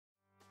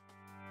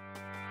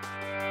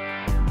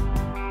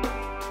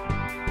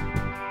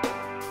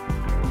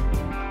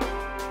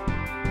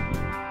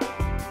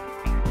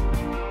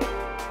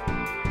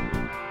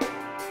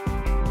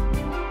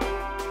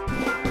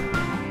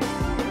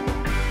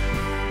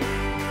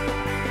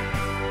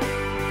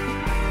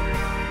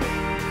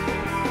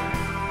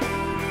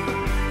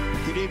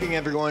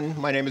evening, everyone.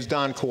 My name is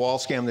Don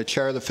Kowalski. I'm the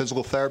chair of the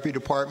Physical Therapy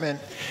Department.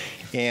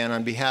 And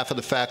on behalf of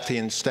the faculty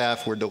and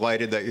staff, we're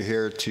delighted that you're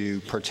here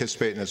to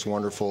participate in this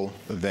wonderful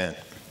event.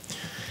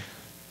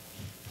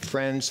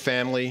 Friends,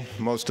 family,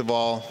 most of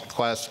all,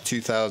 class of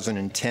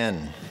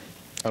 2010,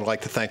 I'd like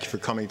to thank you for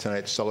coming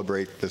tonight to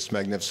celebrate this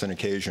magnificent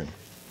occasion.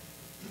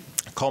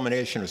 A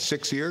culmination of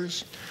 6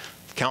 years,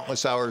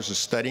 countless hours of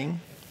studying,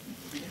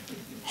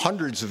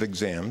 hundreds of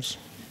exams,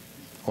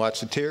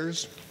 lots of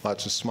tears,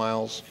 lots of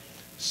smiles,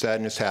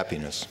 sadness,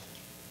 happiness,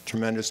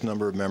 tremendous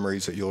number of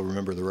memories that you'll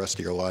remember the rest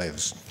of your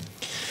lives.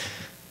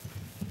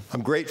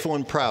 I'm grateful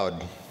and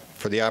proud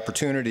for the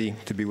opportunity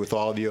to be with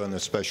all of you on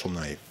this special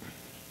night.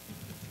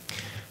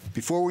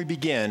 Before we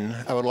begin,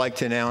 I would like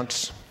to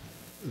announce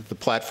the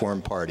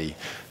platform party.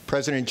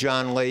 President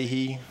John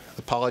Leahy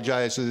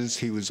apologizes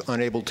he was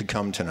unable to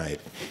come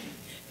tonight.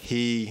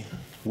 He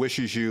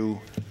wishes you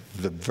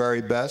the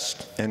very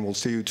best, and we'll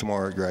see you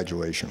tomorrow at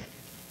graduation.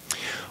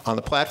 On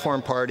the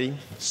platform party,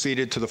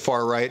 seated to the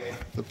far right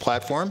of the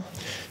platform,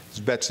 is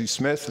Betsy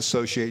Smith,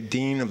 Associate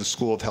Dean of the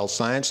School of Health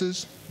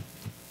Sciences.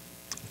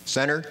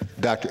 Center,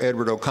 Dr.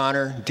 Edward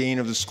O'Connor, Dean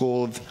of the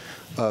School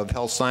of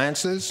Health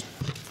Sciences.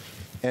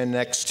 And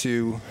next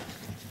to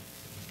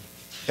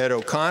Ed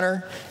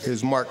O'Connor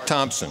is Mark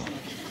Thompson,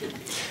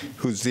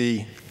 who's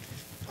the,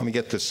 let me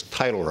get this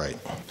title right,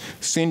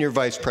 Senior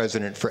Vice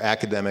President for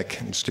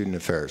Academic and Student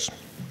Affairs.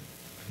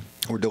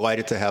 We're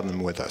delighted to have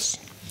them with us.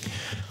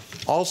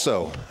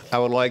 Also, I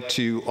would like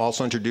to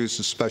also introduce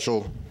a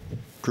special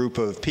group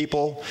of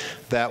people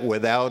that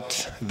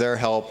without their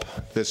help,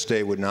 this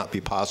day would not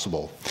be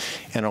possible.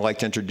 And I'd like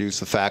to introduce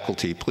the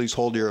faculty. Please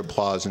hold your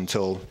applause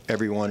until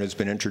everyone has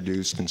been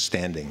introduced and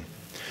standing.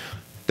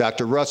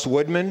 Dr. Russ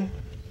Woodman,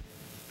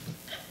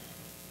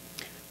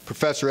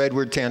 Professor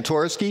Edward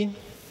Tantorsky,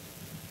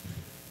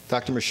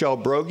 Dr. Michelle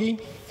Brogy,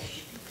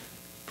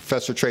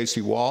 Professor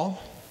Tracy Wall,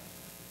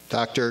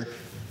 Dr.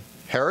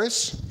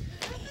 Harris,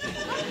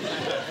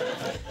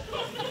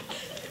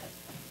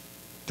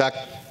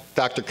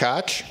 Dr.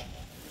 Koch,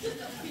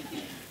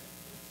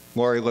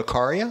 Lori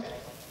Lucaria,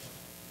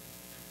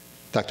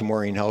 Dr.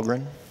 Maureen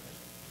Helgren,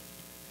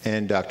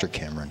 and Dr.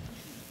 Cameron.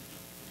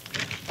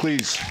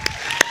 Please.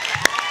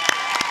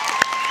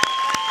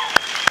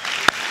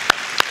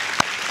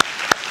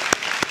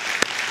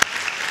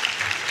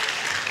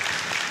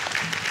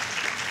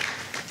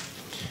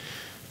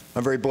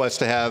 I'm very blessed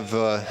to have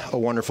a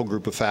wonderful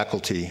group of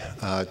faculty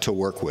to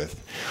work with.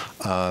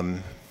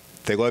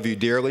 They love you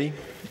dearly.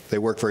 They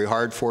work very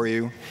hard for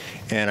you,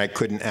 and I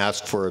couldn't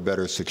ask for a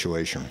better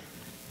situation.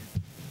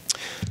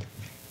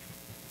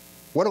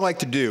 What I'd like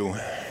to do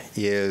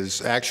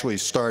is actually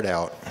start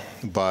out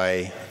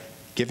by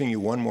giving you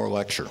one more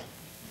lecture.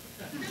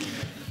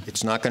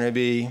 It's not going to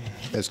be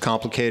as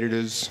complicated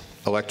as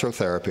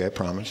electrotherapy, I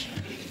promise.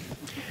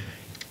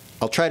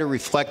 I'll try to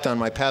reflect on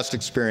my past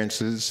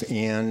experiences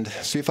and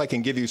see if I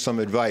can give you some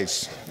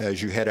advice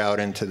as you head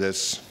out into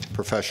this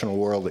professional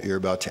world that you're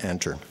about to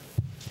enter.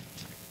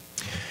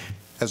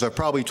 As I've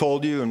probably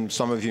told you, and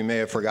some of you may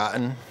have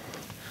forgotten,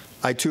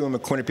 I too am a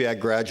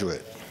Quinnipiac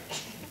graduate.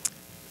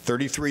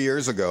 33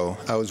 years ago,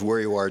 I was where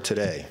you are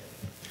today.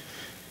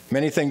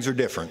 Many things are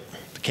different.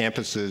 The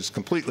campus is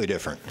completely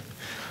different.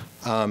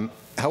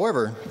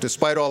 However,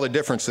 despite all the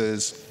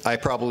differences, I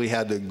probably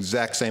had the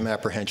exact same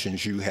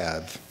apprehensions you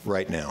have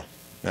right now,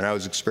 and I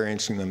was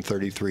experiencing them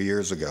 33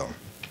 years ago.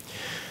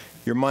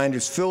 Your mind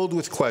is filled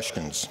with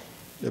questions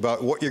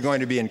about what you're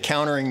going to be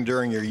encountering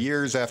during your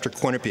years after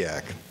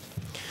Quinnipiac.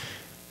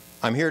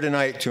 I'm here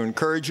tonight to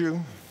encourage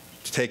you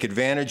to take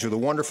advantage of the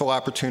wonderful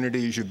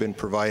opportunities you've been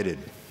provided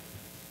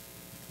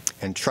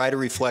and try to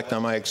reflect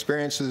on my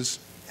experiences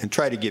and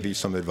try to give you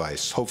some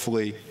advice.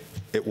 Hopefully,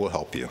 it will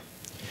help you.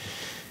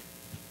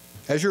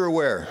 As you're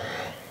aware,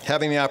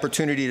 having the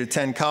opportunity to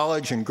attend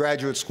college and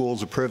graduate school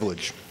is a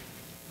privilege.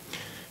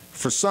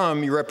 For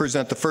some, you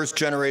represent the first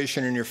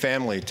generation in your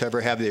family to ever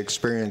have the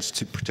experience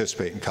to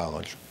participate in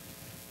college.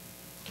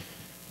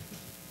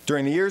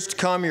 During the years to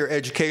come, your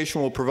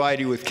education will provide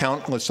you with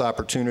countless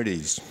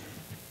opportunities.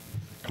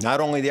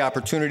 Not only the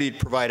opportunity to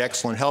provide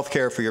excellent health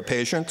care for your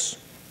patients,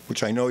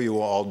 which I know you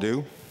will all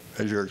do,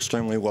 as you're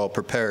extremely well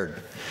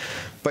prepared,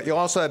 but you'll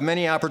also have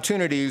many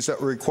opportunities that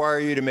will require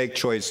you to make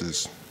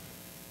choices.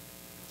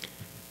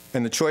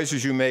 And the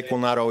choices you make will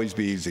not always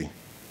be easy.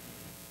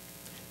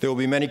 There will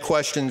be many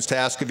questions to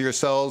ask of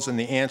yourselves, and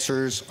the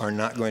answers are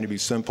not going to be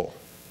simple.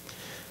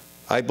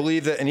 I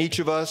believe that in each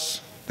of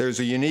us, there's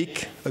a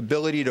unique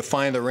ability to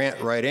find the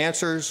right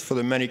answers for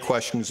the many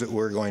questions that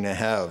we're going to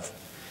have.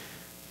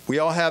 We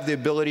all have the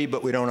ability,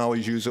 but we don't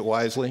always use it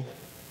wisely.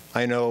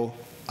 I know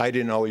I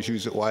didn't always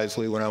use it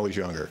wisely when I was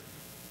younger.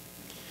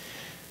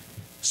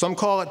 Some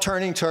call it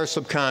turning to our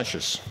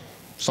subconscious.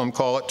 Some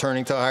call it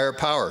turning to a higher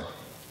power.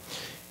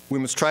 We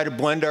must try to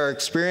blend our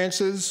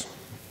experiences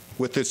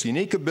with this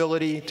unique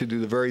ability to do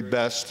the very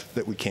best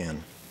that we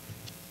can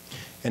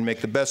and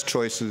make the best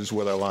choices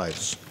with our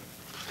lives.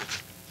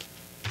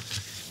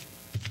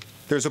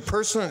 There's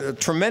a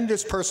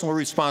tremendous personal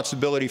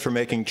responsibility for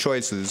making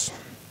choices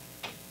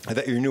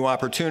that your new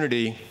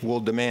opportunity will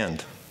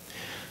demand.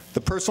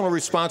 The personal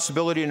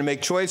responsibility to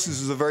make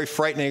choices is a very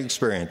frightening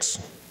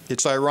experience.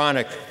 It's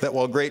ironic that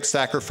while great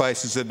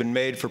sacrifices have been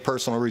made for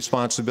personal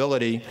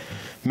responsibility,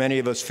 many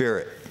of us fear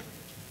it.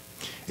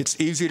 It's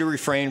easy to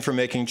refrain from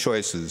making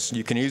choices.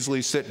 You can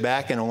easily sit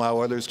back and allow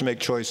others to make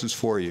choices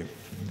for you.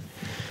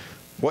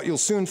 What you'll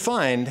soon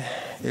find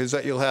is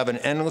that you'll have an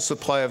endless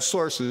supply of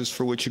sources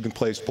for which you can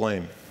place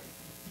blame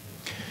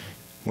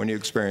when you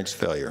experience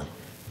failure.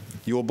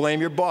 You will blame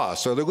your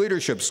boss or the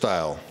leadership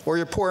style or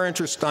your poor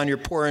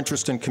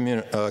interest in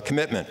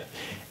commitment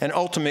and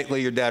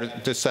ultimately your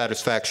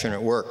dissatisfaction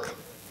at work.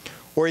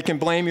 Or you can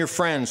blame your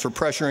friends for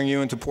pressuring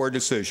you into poor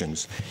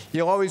decisions.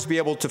 You'll always be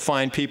able to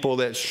find people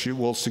that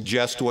will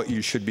suggest what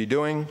you should be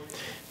doing.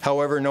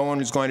 However, no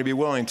one is going to be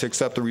willing to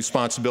accept the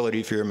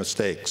responsibility for your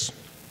mistakes.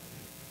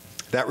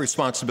 That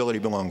responsibility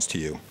belongs to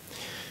you.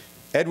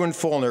 Edwin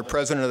Follner,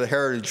 president of the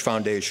Heritage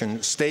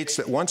Foundation, states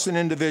that once an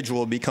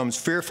individual becomes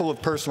fearful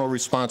of personal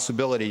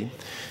responsibility,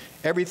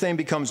 everything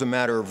becomes a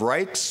matter of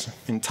rights,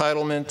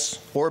 entitlements,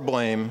 or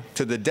blame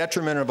to the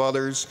detriment of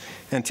others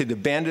and to the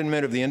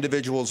abandonment of the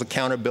individual's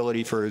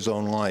accountability for his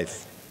own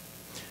life.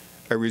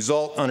 A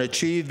result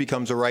unachieved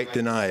becomes a right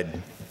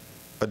denied.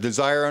 A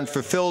desire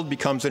unfulfilled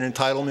becomes an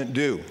entitlement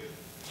due.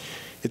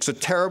 It's a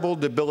terrible,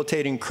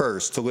 debilitating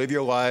curse to live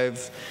your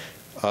life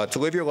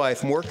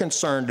more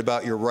concerned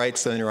about your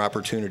rights than your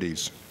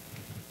opportunities,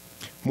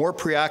 more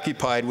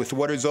preoccupied with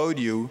what is owed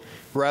you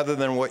rather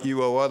than what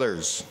you owe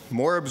others,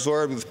 more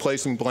absorbed with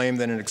placing blame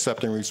than in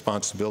accepting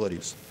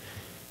responsibilities.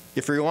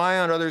 If you rely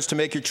on others to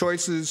make your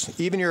choices,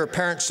 even your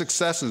apparent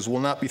successes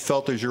will not be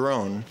felt as your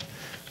own,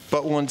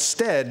 but will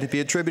instead be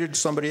attributed to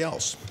somebody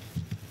else.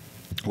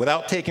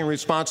 Without taking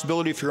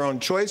responsibility for your own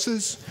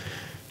choices,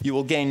 you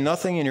will gain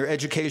nothing, and your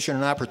education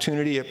and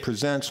opportunity it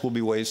presents will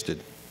be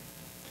wasted.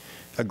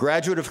 A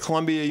graduate of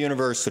Columbia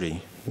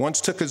University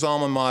once took his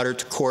alma mater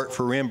to court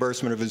for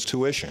reimbursement of his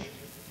tuition.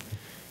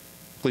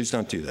 Please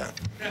don't do that.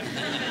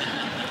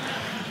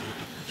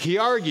 He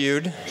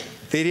argued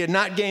that he had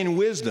not gained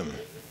wisdom,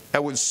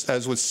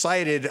 as was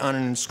cited on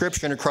an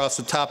inscription across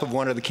the top of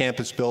one of the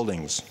campus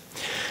buildings.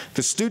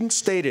 The student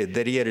stated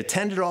that he had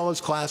attended all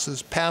his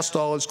classes, passed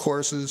all his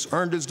courses,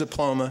 earned his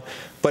diploma,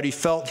 but he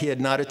felt he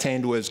had not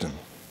attained wisdom.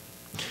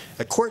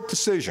 A court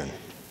decision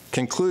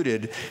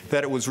concluded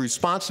that it was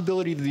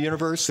responsibility of the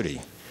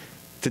university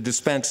to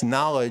dispense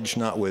knowledge,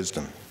 not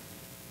wisdom.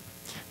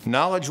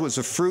 Knowledge was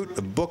a fruit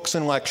of books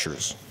and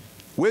lectures.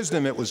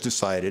 Wisdom, it was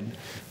decided,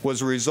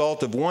 was a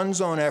result of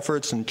one's own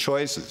efforts and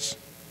choices,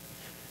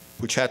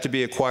 which had to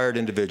be acquired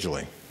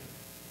individually.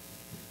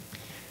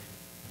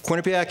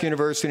 Quinnipiac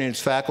University and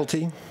its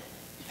faculty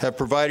have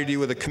provided you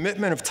with a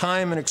commitment of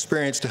time and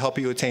experience to help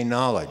you attain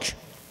knowledge.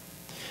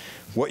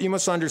 What you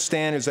must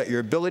understand is that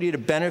your ability to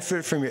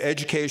benefit from your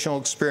educational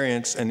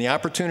experience and the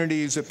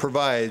opportunities it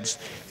provides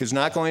is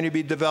not going to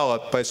be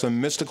developed by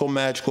some mystical,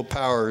 magical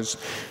powers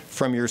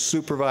from your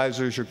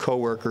supervisors, your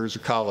coworkers, or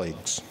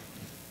colleagues.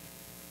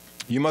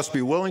 You must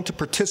be willing to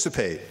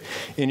participate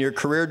in your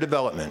career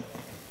development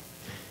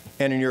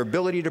and in your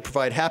ability to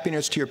provide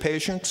happiness to your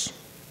patients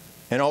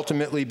and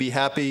ultimately be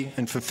happy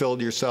and fulfilled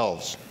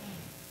yourselves.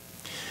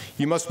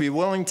 You must be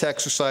willing to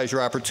exercise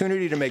your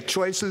opportunity to make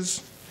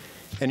choices,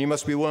 and you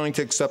must be willing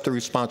to accept the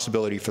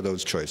responsibility for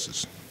those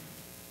choices.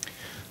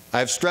 I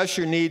have stressed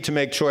your need to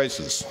make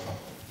choices,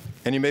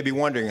 and you may be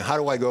wondering, how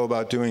do I go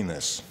about doing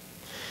this?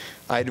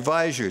 I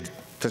advise you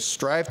to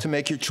strive to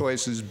make your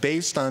choices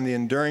based on the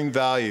enduring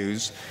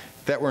values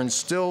that were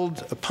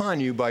instilled upon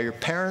you by your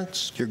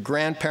parents, your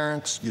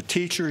grandparents, your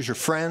teachers, your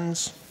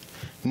friends,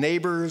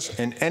 neighbors,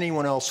 and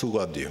anyone else who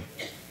loved you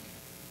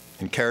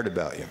and cared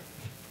about you.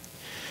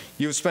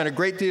 You have spent a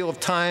great deal of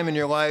time in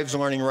your lives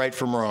learning right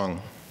from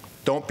wrong.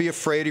 Don't be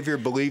afraid of your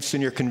beliefs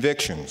and your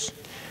convictions.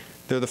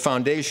 They're the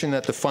foundation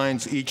that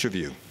defines each of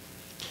you.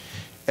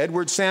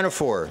 Edward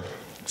Sandifer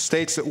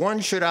states that one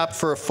should opt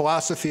for a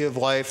philosophy of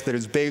life that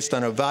is based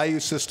on a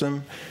value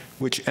system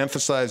which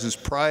emphasizes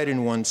pride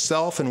in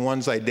oneself and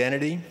one's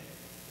identity,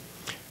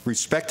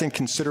 respect and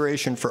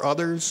consideration for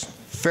others,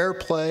 fair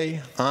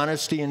play,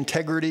 honesty,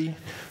 integrity,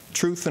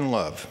 truth, and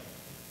love.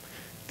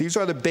 These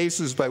are the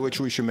bases by which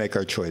we should make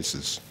our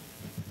choices.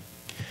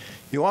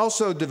 You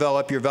also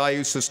develop your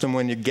value system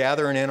when you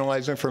gather and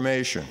analyze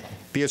information.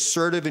 Be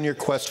assertive in your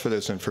quest for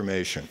this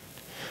information.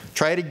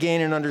 Try to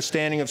gain an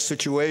understanding of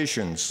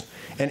situations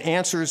and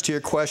answers to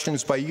your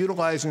questions by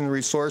utilizing the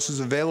resources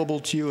available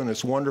to you in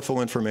this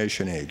wonderful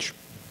information age.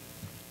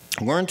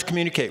 Learn to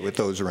communicate with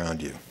those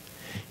around you.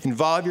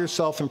 Involve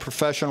yourself in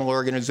professional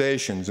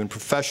organizations and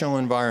professional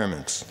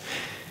environments.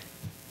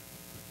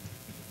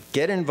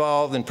 Get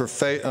involved in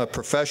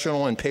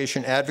professional and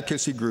patient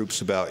advocacy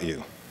groups about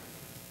you.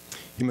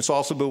 You must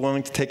also be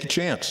willing to take a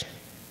chance,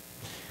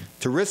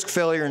 to risk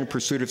failure in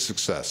pursuit of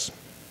success.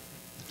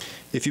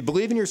 If you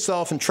believe in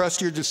yourself and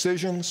trust your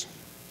decisions,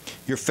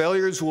 your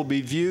failures will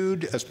be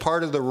viewed as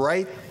part of the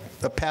rite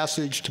of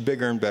passage to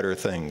bigger and better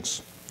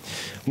things.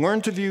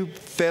 Learn to view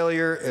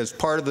failure as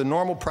part of the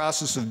normal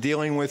process of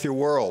dealing with your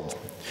world.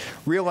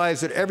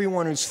 Realize that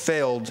everyone who's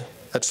failed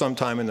at some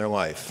time in their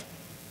life.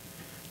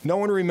 No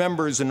one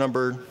remembers the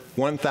number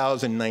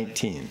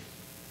 1,019,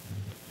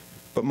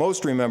 but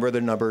most remember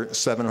the number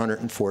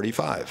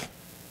 745.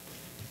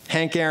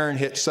 Hank Aaron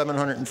hit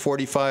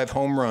 745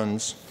 home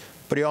runs,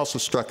 but he also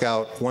struck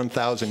out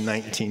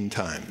 1,019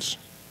 times.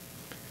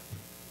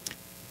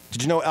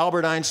 Did you know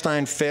Albert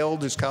Einstein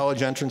failed his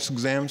college entrance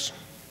exams?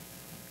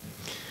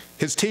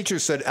 His teacher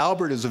said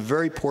Albert is a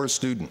very poor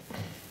student.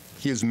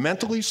 He is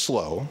mentally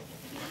slow,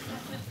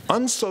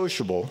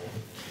 unsociable,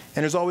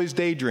 and is always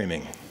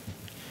daydreaming.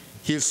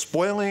 He is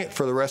spoiling it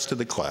for the rest of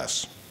the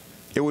class.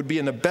 It would be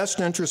in the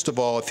best interest of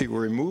all if he were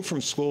removed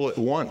from school at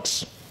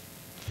once.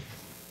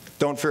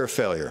 Don't fear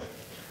failure.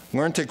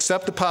 Learn to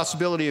accept the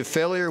possibility of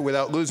failure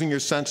without losing your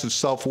sense of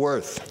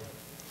self-worth.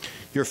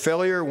 Your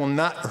failure will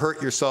not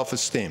hurt your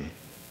self-esteem.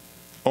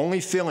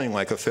 Only feeling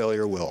like a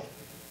failure will.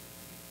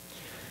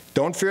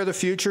 Don't fear the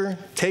future.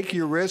 Take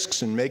your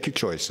risks and make your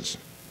choices.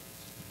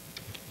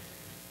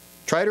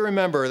 Try to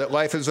remember that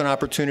life is an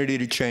opportunity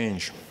to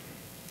change.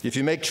 If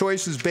you make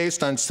choices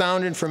based on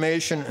sound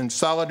information and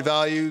solid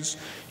values,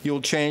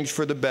 you'll change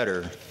for the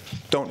better.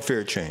 Don't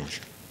fear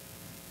change.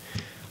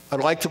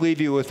 I'd like to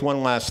leave you with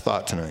one last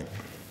thought tonight,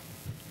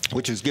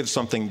 which is give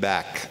something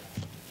back.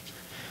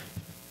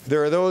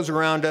 There are those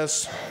around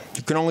us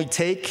who can only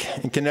take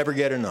and can never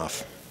get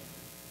enough,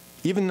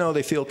 even though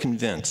they feel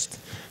convinced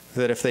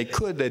that if they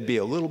could, they'd be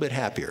a little bit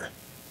happier.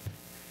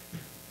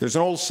 There's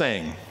an old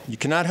saying, you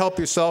cannot help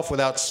yourself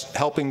without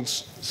helping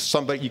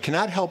somebody, you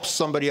cannot help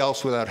somebody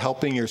else without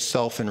helping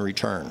yourself in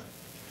return.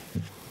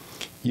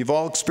 You've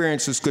all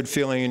experienced this good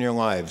feeling in your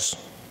lives.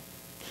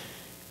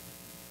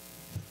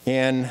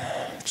 And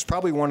it's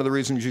probably one of the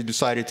reasons you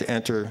decided to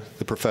enter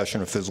the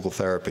profession of physical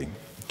therapy.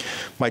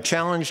 My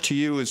challenge to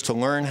you is to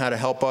learn how to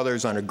help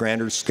others on a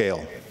grander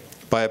scale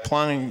by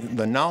applying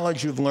the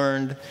knowledge you've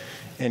learned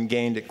and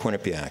gained at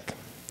Quinnipiac.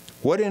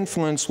 What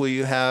influence will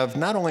you have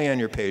not only on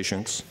your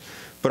patients,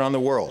 but on the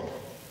world?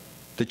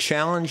 The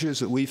challenges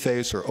that we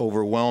face are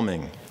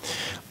overwhelming.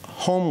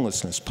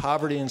 Homelessness,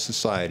 poverty in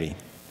society,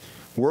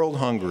 world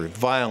hunger,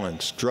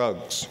 violence,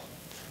 drugs,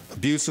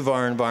 abuse of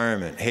our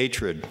environment,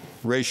 hatred,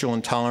 racial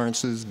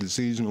intolerances,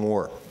 disease, and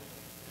war.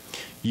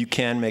 You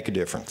can make a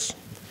difference.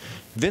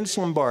 Vince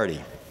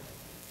Lombardi,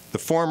 the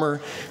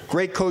former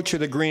great coach of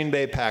the Green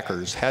Bay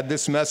Packers, had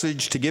this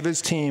message to give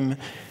his team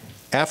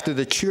after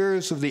the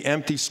cheers of the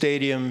empty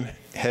stadium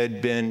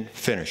had been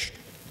finished.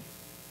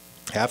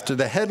 After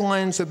the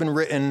headlines have been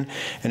written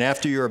and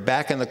after you are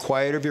back in the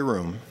quiet of your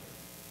room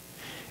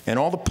and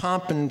all the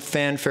pomp and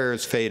fanfare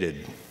has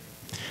faded,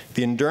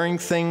 the enduring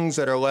things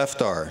that are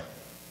left are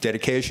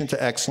dedication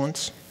to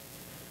excellence,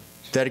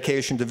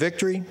 dedication to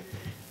victory,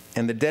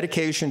 and the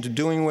dedication to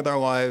doing with our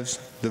lives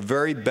the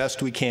very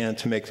best we can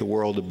to make the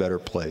world a better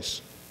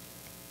place.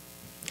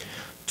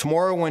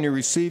 Tomorrow, when you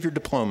receive your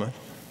diploma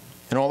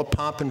and all the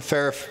pomp and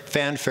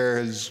fanfare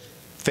has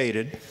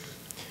faded,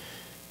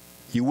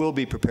 you will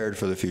be prepared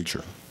for the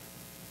future.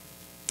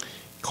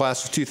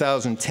 Class of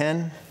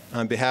 2010,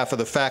 on behalf of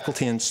the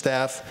faculty and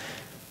staff,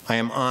 I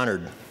am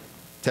honored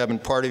to have been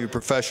part of your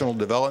professional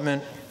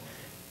development,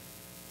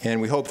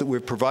 and we hope that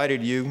we've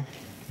provided you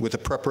with a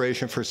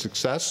preparation for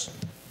success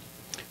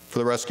for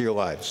the rest of your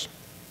lives.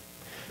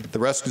 The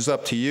rest is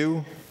up to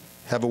you.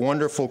 Have a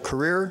wonderful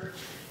career,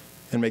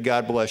 and may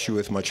God bless you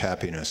with much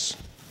happiness.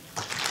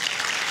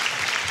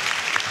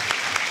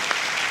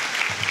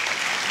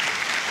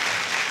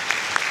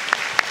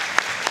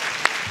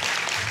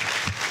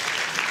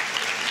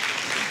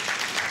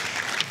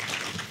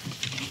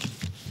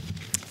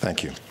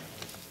 Thank you.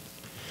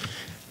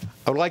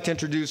 I would like to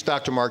introduce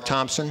Dr. Mark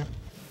Thompson,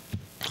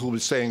 who will be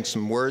saying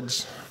some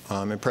words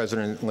in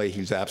President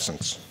Leahy's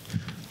absence.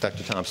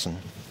 Dr. Thompson.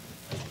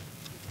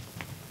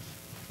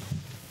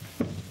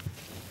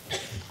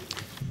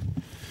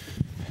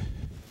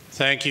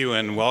 Thank you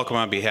and welcome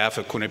on behalf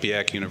of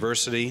Quinnipiac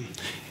University.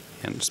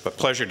 And it's a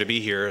pleasure to be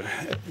here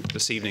at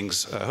this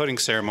evening's hooding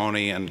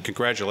ceremony, and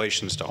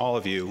congratulations to all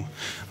of you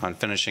on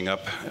finishing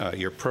up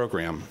your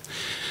program.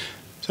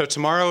 So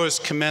tomorrow is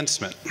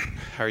commencement.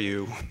 Are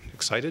you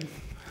excited?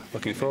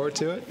 Looking forward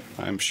to it?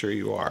 I'm sure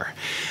you are.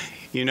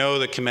 You know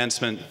that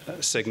commencement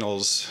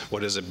signals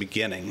what is a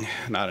beginning,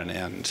 not an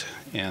end.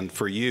 And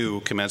for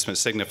you, commencement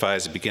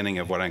signifies the beginning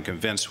of what I'm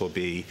convinced will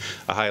be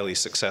a highly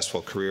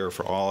successful career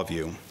for all of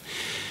you.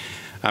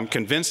 I'm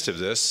convinced of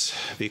this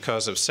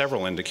because of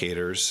several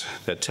indicators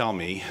that tell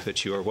me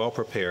that you are well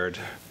prepared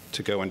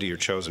to go into your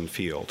chosen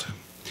field.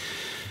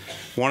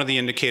 One of the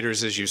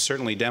indicators is you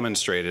certainly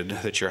demonstrated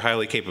that you're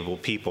highly capable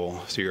people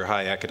through your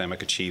high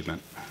academic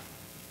achievement.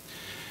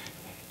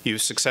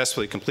 You've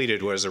successfully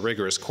completed what is a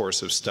rigorous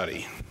course of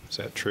study. Is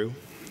that true?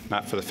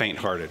 Not for the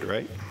faint-hearted,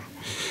 right?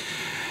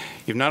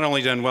 You've not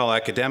only done well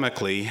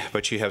academically,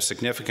 but you have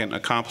significant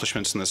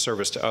accomplishments in the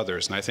service to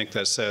others, and I think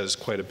that says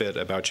quite a bit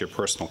about your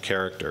personal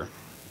character.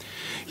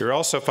 You're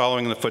also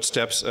following in the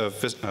footsteps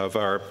of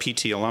our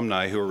PT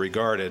alumni who are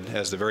regarded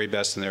as the very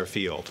best in their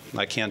field.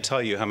 I can't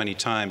tell you how many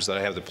times that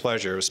I have the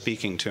pleasure of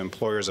speaking to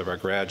employers of our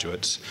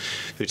graduates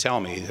who tell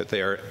me that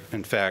they are,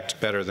 in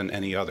fact, better than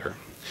any other.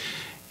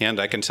 And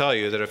I can tell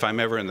you that if I'm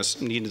ever in the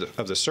need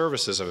of the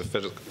services of a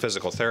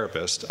physical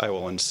therapist, I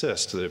will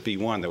insist that it be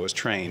one that was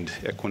trained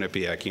at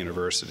Quinnipiac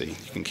University.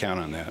 You can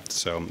count on that.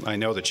 So I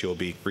know that you will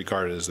be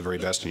regarded as the very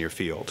best in your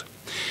field.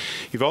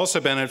 You've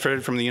also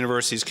benefited from the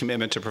university's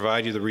commitment to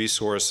provide you the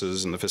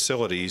resources and the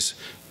facilities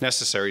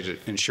necessary to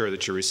ensure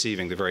that you're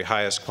receiving the very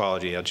highest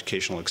quality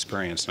educational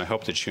experience. And I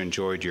hope that you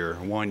enjoyed your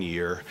 1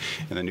 year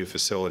in the new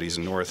facilities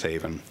in North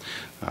Haven.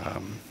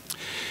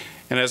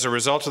 And as a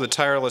result of the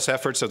tireless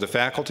efforts of the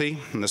faculty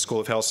and the School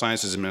of Health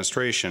Sciences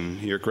Administration,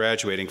 you're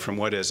graduating from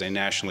what is a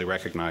nationally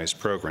recognized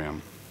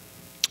program.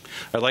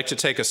 I'd like to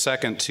take a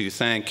second to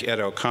thank Ed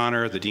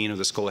O'Connor, the Dean of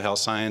the School of Health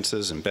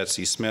Sciences, and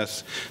Betsy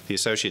Smith, the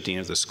Associate Dean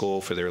of the school,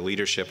 for their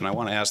leadership. And I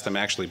want to ask them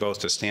actually both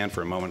to stand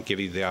for a moment,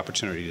 give you the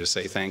opportunity to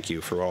say thank you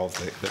for all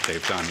that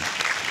they've done.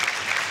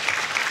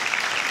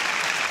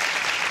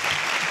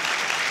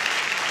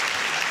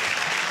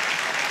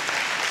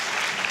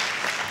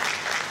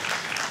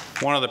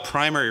 One of the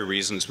primary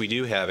reasons we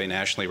do have a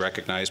nationally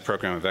recognized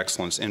program of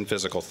excellence in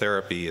physical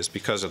therapy is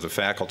because of the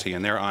faculty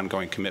and their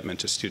ongoing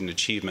commitment to student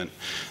achievement.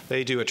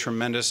 They do a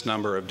tremendous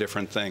number of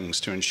different things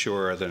to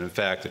ensure that, in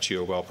fact, that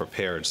you are well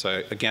prepared. So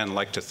I, again,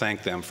 like to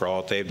thank them for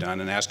all that they've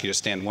done and ask you to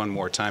stand one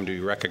more time to be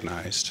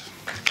recognized.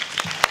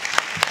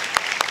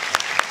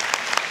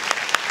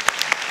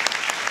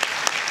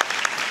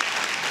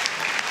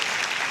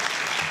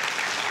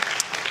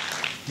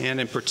 And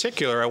in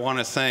particular, I want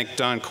to thank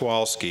Don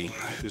Kowalski,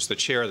 who's the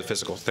chair of the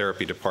Physical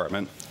Therapy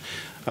Department.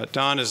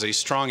 Don is a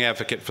strong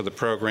advocate for the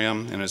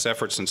program, and his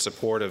efforts in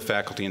support of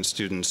faculty and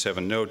students have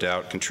no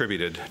doubt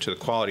contributed to the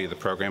quality of the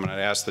program. And I'd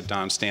ask that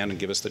Don stand and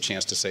give us the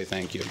chance to say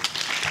thank you.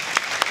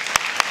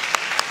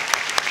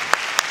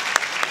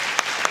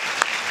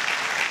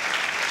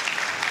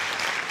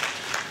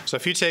 So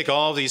if you take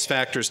all of these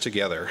factors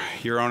together,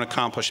 your own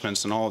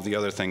accomplishments and all of the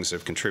other things that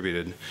have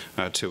contributed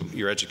to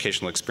your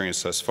educational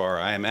experience thus far,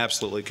 I am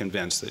absolutely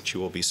convinced that you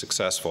will be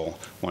successful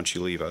once you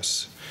leave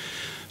us.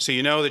 So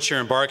you know that you're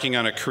embarking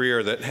on a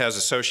career that has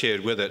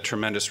associated with it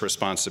tremendous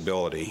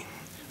responsibility.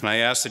 And I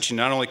ask that you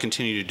not only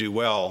continue to do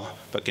well,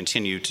 but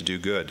continue to do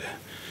good.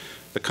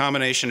 The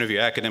combination of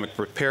your academic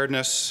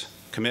preparedness,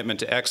 commitment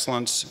to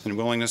excellence, and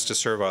willingness to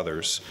serve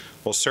others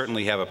will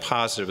certainly have a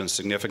positive and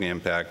significant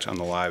impact on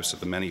the lives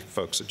of the many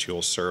folks that you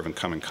will serve and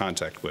come in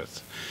contact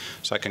with.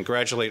 So I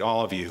congratulate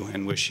all of you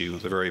and wish you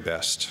the very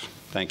best.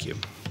 Thank you.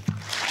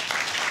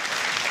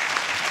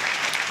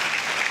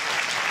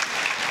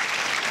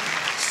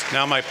 It's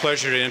now my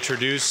pleasure to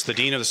introduce the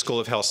Dean of the School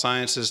of Health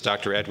Sciences,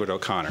 Dr. Edward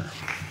O'Connor.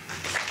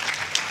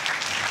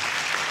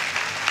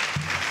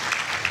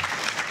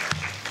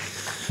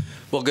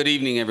 Well, good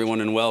evening,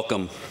 everyone, and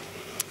welcome.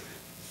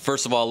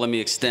 First of all, let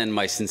me extend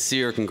my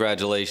sincere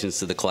congratulations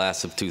to the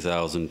class of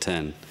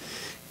 2010,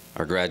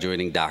 our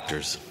graduating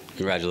doctors.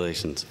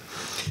 Congratulations.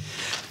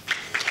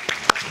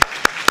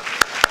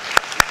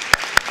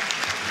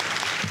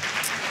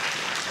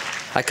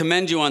 I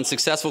commend you on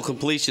successful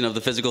completion of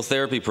the physical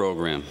therapy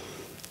program.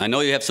 I know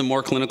you have some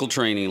more clinical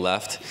training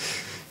left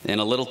and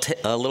a little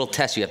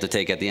test you have to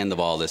take at the end of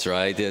all this,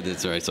 right?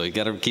 That's right, so you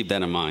got to keep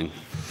that in mind.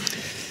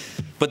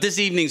 But this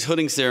evening's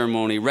hooding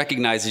ceremony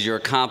recognizes your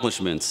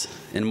accomplishments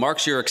and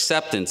marks your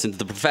acceptance into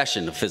the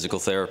profession of physical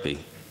therapy.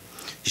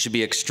 You should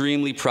be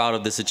extremely proud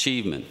of this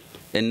achievement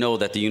and know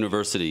that the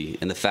university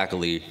and the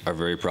faculty are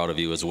very proud of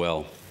you as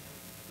well.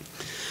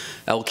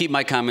 I will keep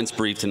my comments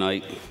brief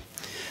tonight.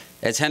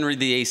 As Henry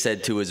VIII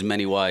said to his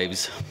many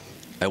wives,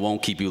 I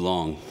won't keep you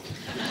long.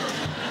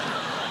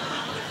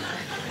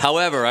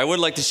 However, I would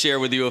like to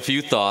share with you a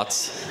few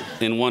thoughts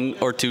and one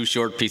or two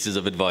short pieces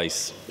of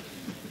advice.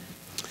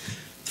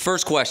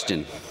 First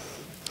question,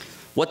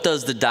 what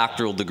does the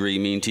doctoral degree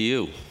mean to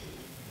you?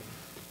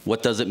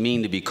 What does it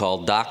mean to be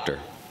called doctor?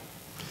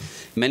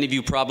 Many of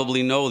you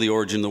probably know the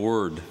origin of the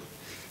word.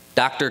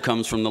 Doctor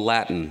comes from the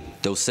Latin,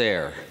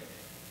 docere,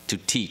 to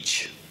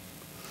teach.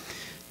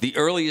 The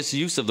earliest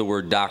use of the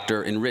word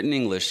doctor in written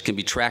English can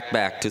be tracked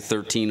back to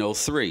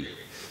 1303,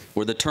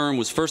 where the term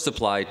was first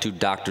applied to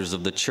doctors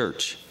of the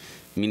church,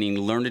 meaning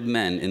learned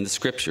men in the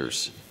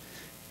scriptures,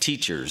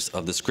 teachers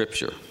of the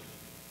scripture.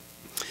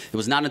 It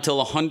was not until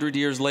 100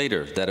 years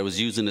later that it was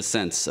used in the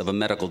sense of a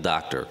medical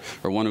doctor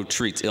or one who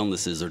treats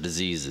illnesses or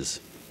diseases.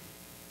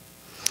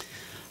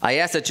 I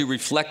ask that you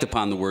reflect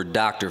upon the word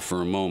doctor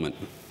for a moment.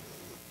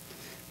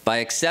 By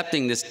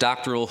accepting this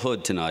doctoral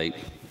hood tonight,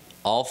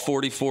 all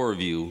 44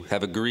 of you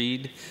have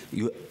agreed,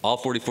 all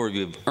 44 of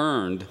you have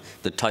earned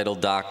the title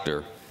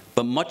doctor,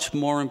 but much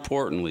more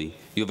importantly,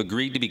 you have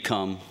agreed to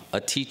become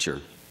a teacher.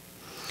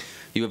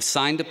 You have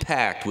signed a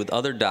pact with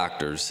other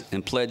doctors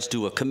and pledged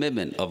to a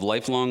commitment of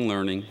lifelong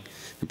learning,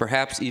 and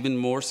perhaps even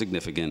more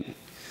significant,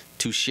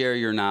 to share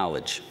your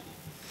knowledge,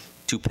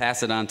 to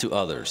pass it on to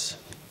others,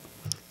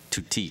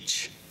 to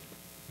teach.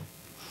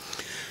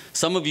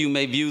 Some of you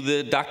may view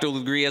the doctoral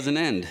degree as an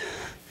end.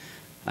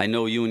 I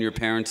know you and your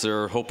parents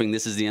are hoping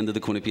this is the end of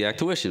the Quinnipiac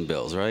tuition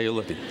bills, right? You're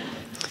looking.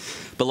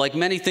 But like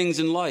many things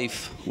in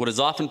life, what is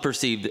often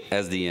perceived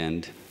as the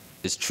end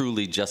is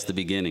truly just the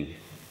beginning.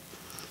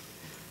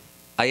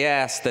 I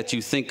ask that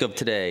you think of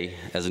today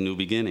as a new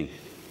beginning.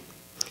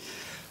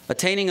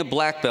 Attaining a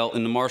black belt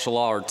in the martial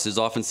arts is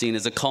often seen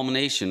as a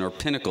culmination or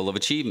pinnacle of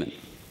achievement.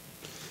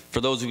 For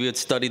those of you that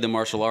study the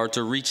martial arts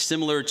or reach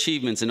similar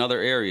achievements in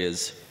other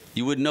areas,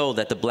 you would know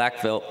that the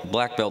black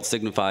belt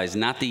signifies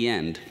not the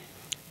end,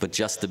 but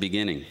just the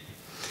beginning.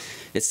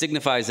 It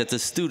signifies that the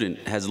student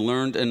has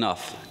learned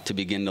enough to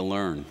begin to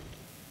learn.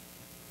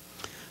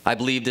 I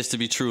believe this to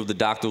be true of the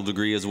doctoral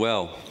degree as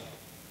well.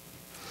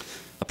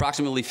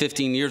 Approximately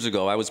 15 years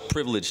ago, I was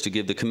privileged to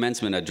give the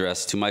commencement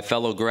address to my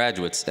fellow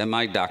graduates at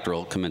my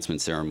doctoral commencement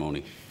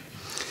ceremony.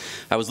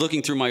 I was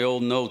looking through my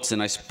old notes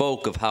and I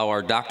spoke of how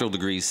our doctoral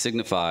degrees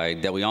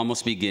signified that we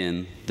almost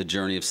begin the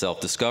journey of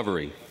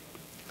self-discovery.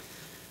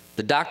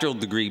 The doctoral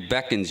degree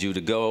beckons you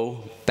to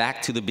go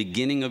back to the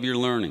beginning of your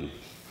learning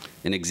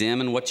and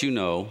examine what you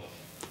know,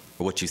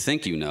 or what you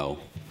think you know,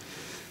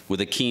 with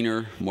a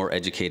keener, more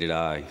educated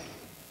eye.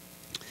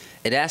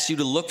 It asks you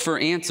to look for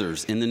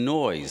answers in the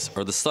noise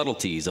or the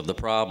subtleties of the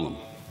problem,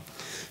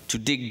 to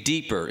dig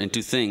deeper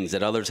into things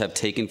that others have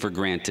taken for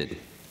granted,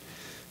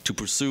 to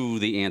pursue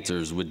the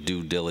answers with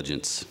due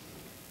diligence.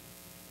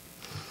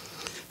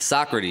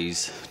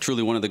 Socrates,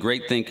 truly one of the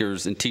great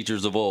thinkers and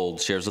teachers of old,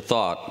 shares a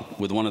thought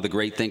with one of the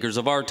great thinkers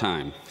of our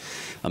time,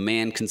 a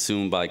man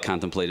consumed by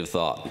contemplative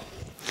thought,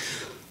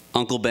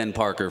 Uncle Ben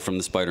Parker from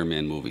the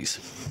Spider-Man movies.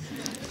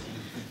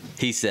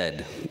 He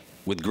said,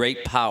 "With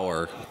great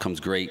power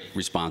comes great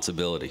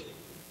responsibility."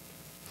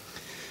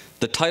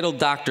 The title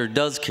doctor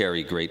does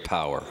carry great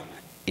power,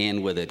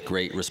 and with it,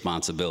 great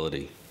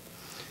responsibility.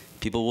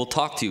 People will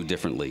talk to you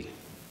differently.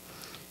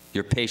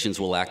 Your patients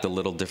will act a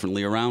little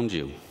differently around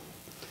you.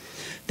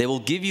 They will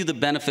give you the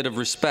benefit of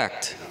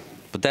respect,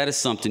 but that is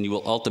something you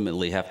will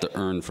ultimately have to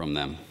earn from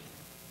them.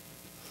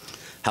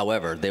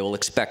 However, they will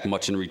expect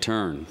much in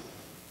return.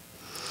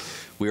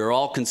 We are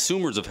all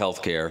consumers of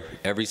healthcare,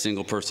 every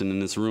single person in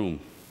this room.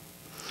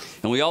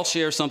 And we all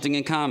share something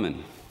in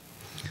common.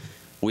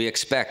 We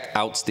expect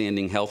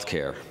outstanding health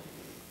care.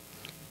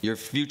 Your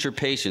future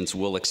patients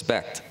will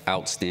expect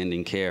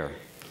outstanding care.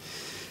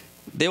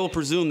 They will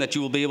presume that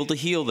you will be able to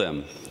heal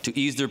them, to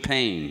ease their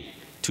pain,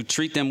 to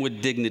treat them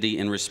with dignity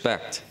and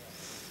respect,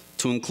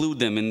 to include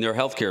them in their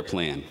health care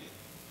plan,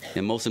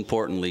 and most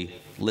importantly,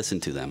 listen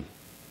to them.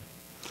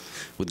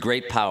 With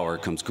great power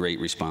comes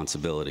great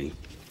responsibility.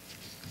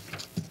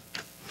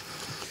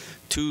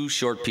 2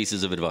 short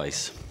pieces of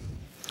advice.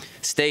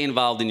 Stay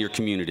involved in your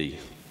community.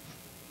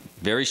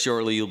 Very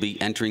shortly, you'll be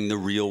entering the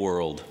real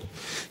world.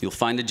 You'll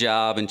find a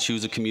job and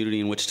choose a community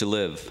in which to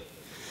live.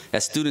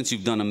 As students,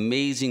 you've done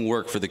amazing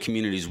work for the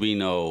communities we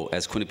know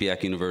as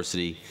Quinnipiac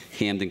University,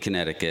 Hamden,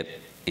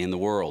 Connecticut, and the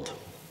world.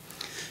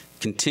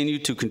 Continue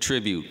to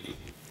contribute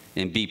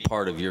and be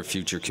part of your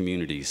future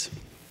communities.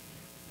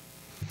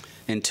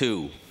 And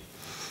 2,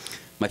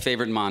 my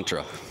favorite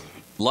mantra,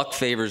 luck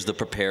favors the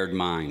prepared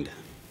mind.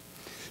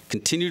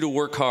 Continue to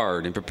work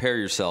hard and prepare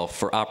yourself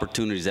for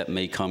opportunities that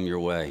may come your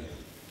way.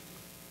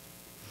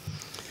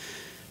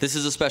 This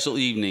is a special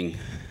evening,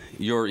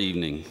 your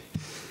evening.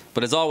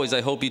 But as always, I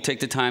hope you take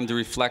the time to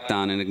reflect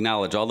on and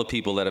acknowledge all the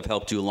people that have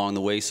helped you along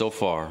the way so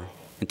far,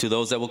 and to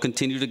those that will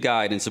continue to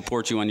guide and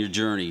support you on your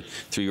journey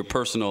through your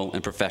personal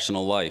and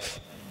professional life.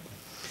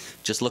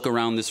 Just look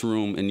around this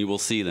room and you will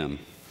see them.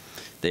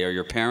 They are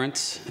your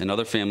parents and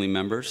other family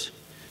members,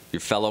 your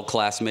fellow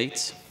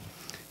classmates,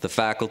 the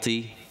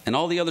faculty, and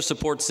all the other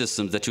support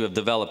systems that you have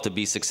developed to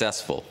be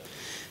successful.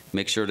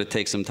 Make sure to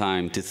take some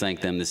time to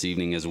thank them this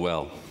evening as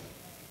well.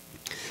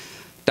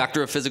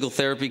 Doctor of Physical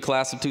Therapy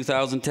class of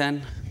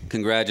 2010,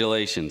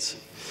 congratulations.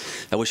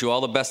 I wish you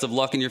all the best of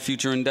luck in your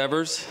future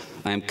endeavors.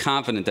 I am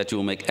confident that you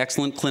will make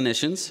excellent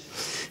clinicians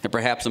and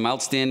perhaps some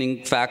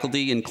outstanding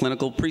faculty and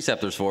clinical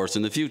preceptors for us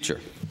in the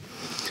future.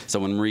 So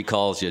when Marie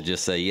calls you,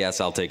 just say, "Yes,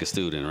 I'll take a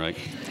student," right?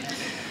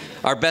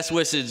 Our best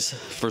wishes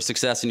for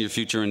success in your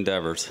future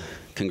endeavors.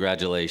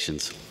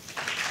 Congratulations.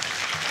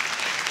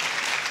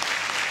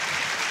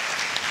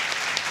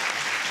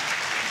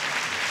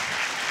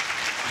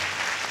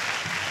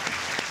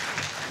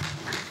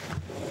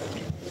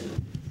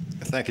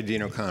 Thank you,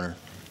 Dean O'Connor.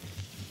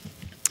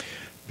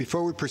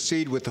 Before we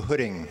proceed with the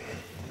hooding,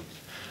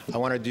 I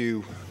want to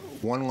do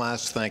one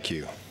last thank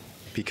you,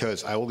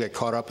 because I will get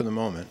caught up in the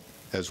moment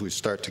as we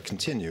start to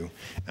continue,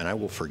 and I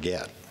will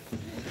forget.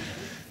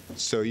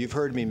 So you've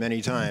heard me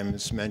many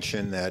times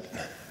mention that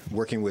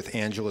working with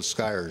Angela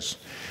Skyers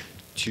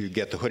to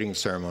get the hooding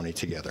ceremony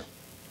together.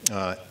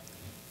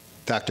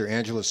 Dr.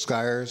 Angela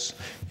Skyers,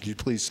 could you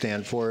please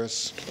stand for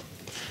us?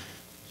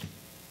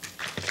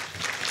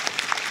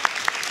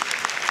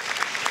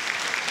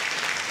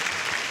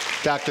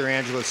 Dr.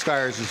 Angela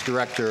Skyers is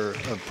Director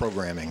of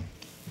Programming.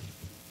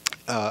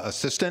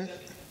 Assistant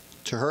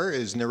to her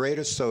is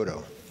Nareda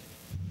Soto.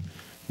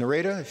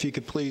 Nareda, if you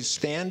could please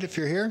stand if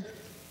you're here.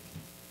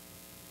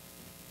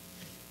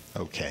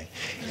 Okay.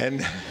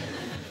 And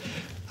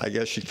I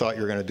guess she thought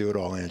you were going to do it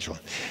all, Angela.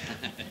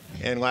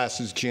 And last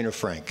is Gina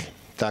Frank.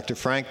 Dr.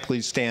 Frank,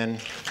 please stand.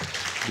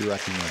 Be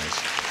recognized.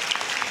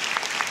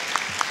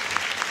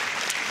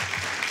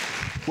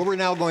 What we're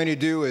now going to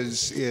do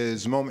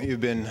is a moment you've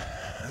been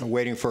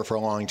waiting for a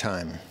long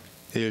time,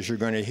 is you're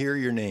going to hear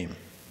your name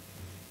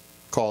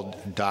called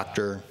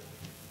Dr.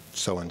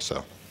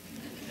 So-and-so.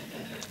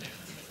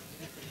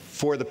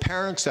 For the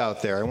parents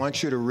out there, I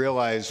want you to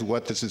realize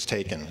what this has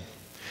taken.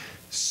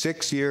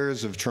 6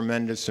 years of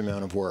tremendous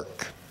amount of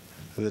work.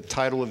 The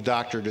title of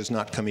doctor does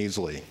not come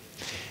easily,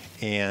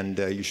 and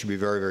you should be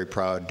very, very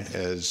proud,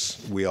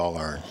 as we all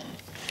are.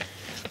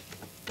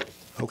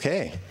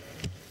 Okay.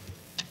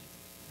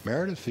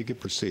 Meredith, if you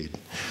could proceed.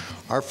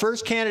 Our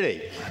first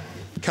candidate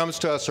comes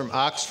to us from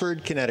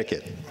Oxford,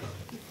 Connecticut.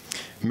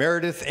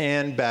 Meredith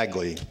Ann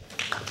Bagley.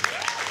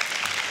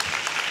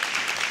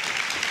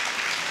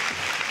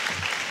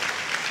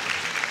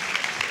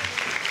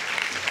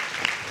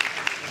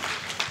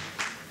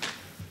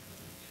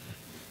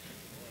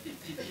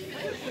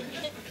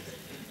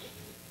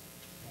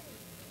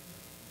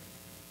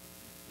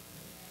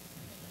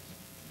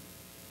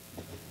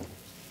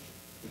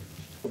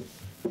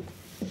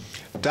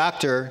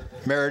 Dr.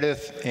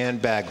 Meredith Ann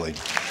Bagley.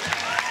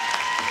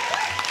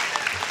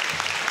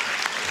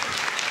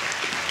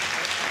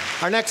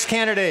 Our next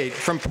candidate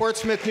from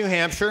Portsmouth, New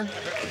Hampshire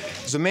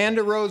is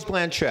Amanda Rose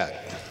Blanchette.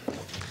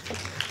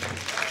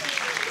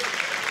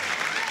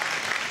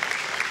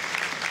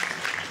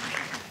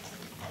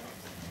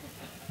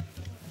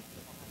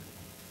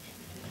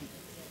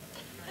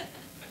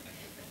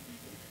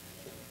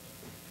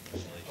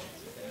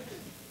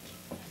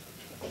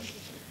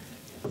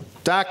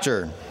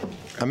 Dr.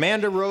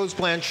 Amanda Rose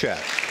Blanchette.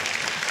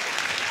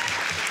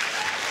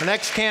 Our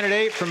next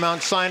candidate from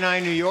Mount Sinai,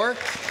 New York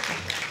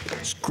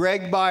is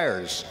Greg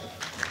Byers.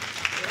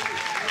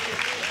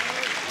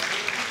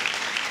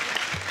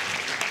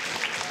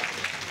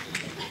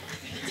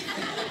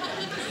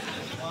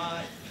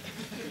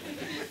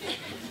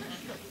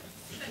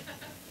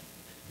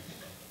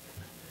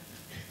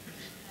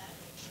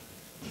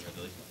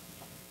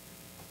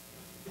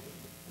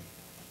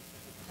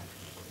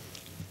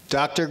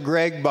 Dr.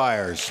 Greg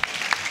Byers.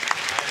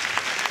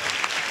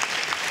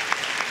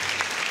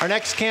 Our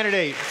next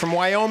candidate from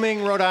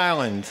Wyoming, Rhode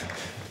Island,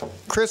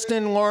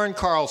 Kristen Lauren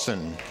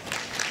Carlson.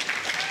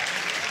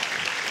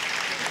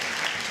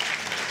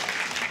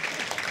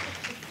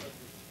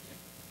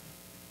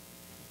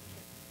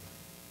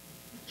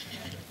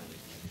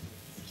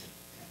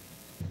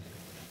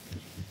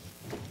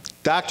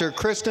 Dr.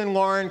 Kristen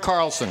Lauren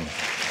Carlson.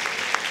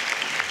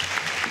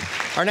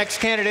 Our next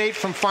candidate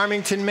from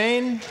Farmington,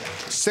 Maine,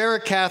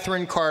 Sarah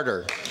Catherine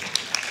Carter.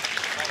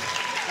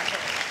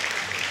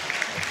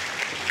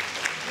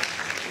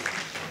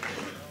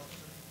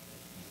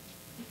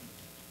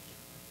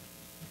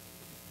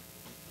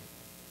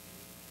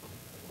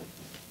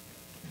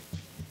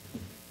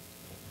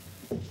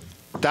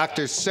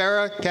 Dr.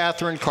 Sarah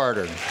Catherine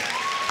Carter.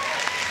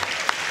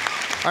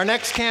 Our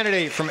next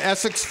candidate from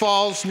Essex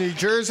Falls, New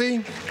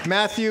Jersey,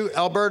 Matthew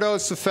Alberto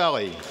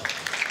Cifelli.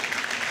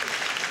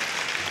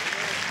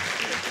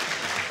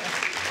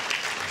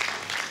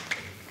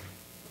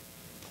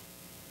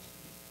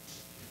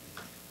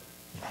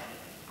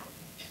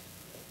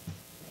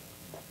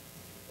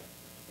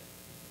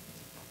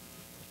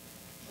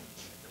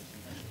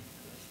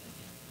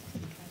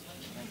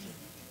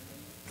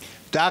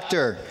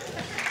 Dr.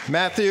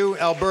 Matthew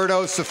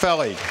Alberto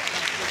Cifelli.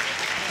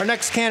 Our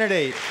next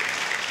candidate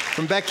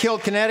from Beck Hill,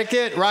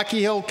 Connecticut,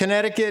 Rocky Hill,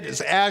 Connecticut,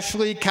 is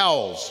Ashley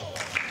Cowles.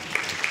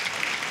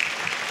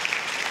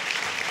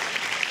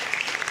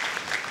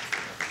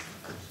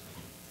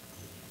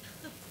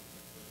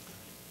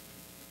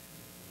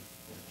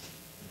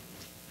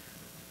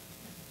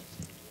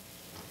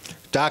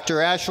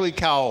 Dr. Ashley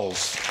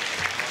Cowles.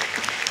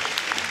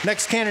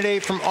 Next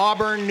candidate from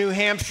Auburn, New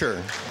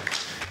Hampshire,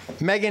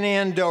 Megan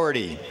Ann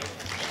Doherty.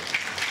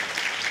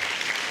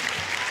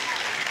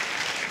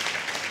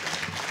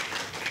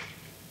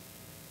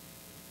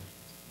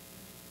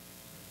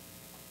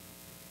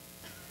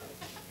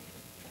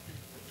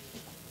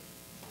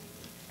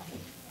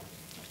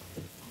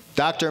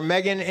 Dr.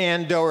 Megan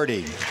Ann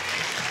Doherty.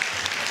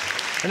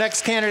 The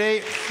next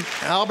candidate,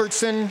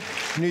 Albertson,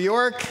 New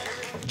York,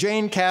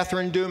 Jane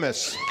Catherine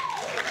Dumas.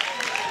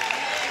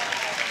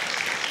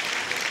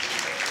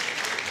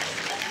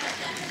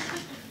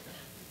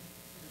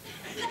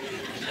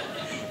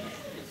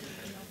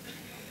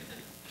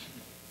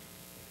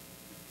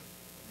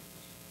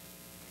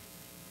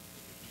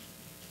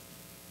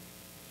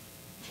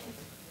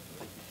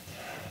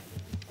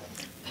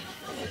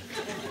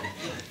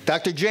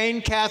 Dr.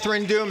 Jane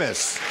Catherine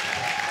Dumas.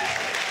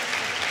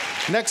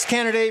 Next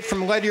candidate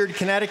from Ledyard,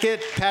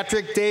 Connecticut,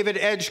 Patrick David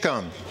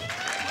Edgecombe.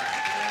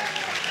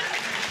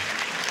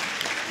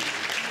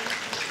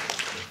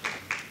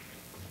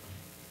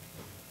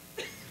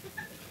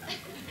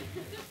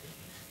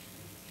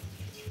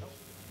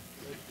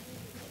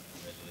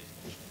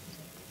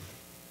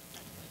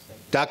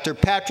 Dr.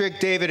 Patrick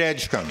David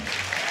Edgecombe.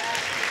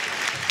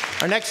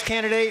 Our next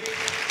candidate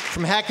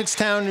from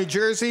Hackettstown, New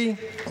Jersey,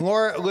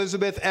 Laura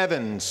Elizabeth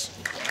Evans.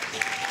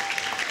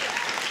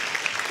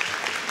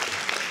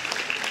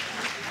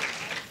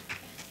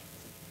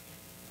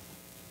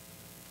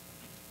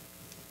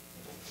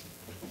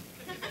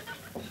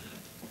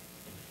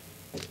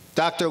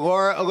 Dr.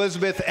 Laura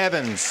Elizabeth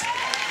Evans.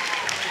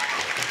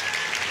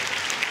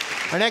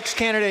 Our next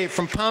candidate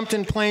from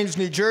Pompton Plains,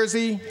 New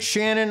Jersey,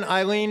 Shannon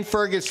Eileen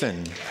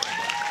Ferguson.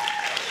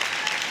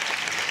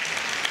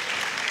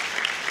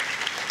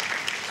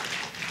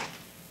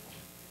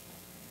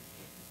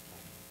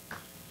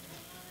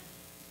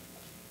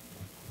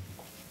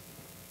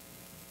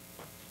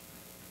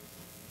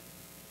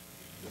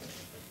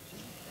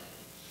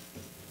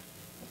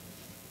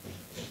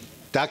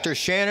 Dr.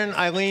 Shannon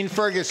Eileen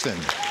Ferguson.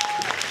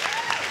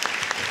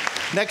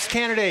 Next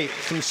candidate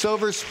from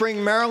Silver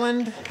Spring,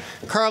 Maryland,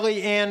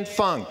 Carly Ann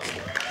Funk.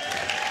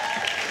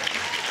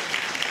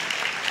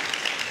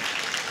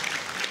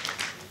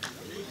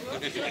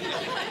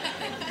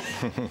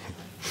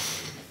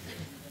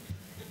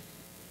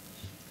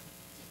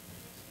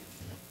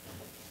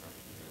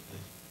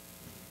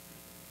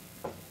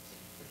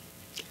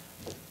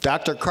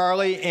 Dr.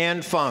 Carly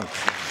Ann Funk.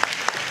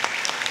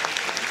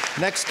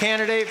 Next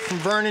candidate from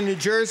Vernon, New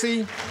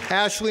Jersey,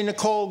 Ashley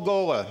Nicole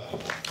Gola.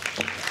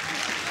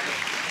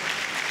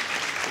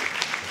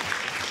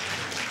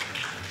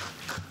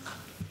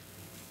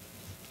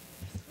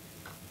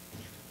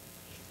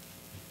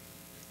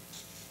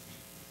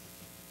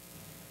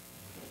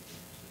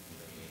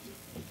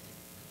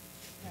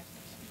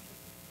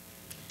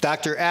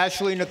 Dr.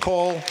 Ashley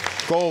Nicole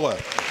Gola.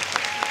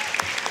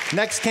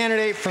 Next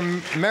candidate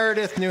from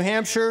Meredith, New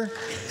Hampshire,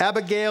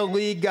 Abigail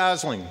Lee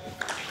Gosling.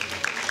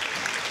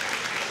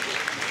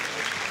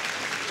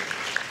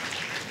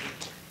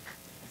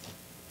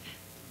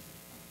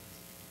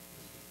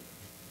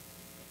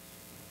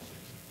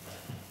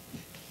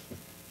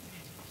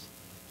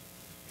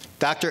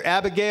 Dr.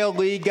 Abigail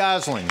Lee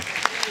Gosling.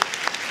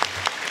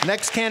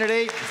 Next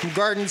candidate from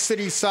Garden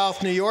City,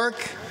 South New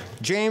York,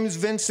 James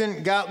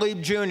Vincent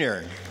Gottlieb,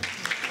 Jr.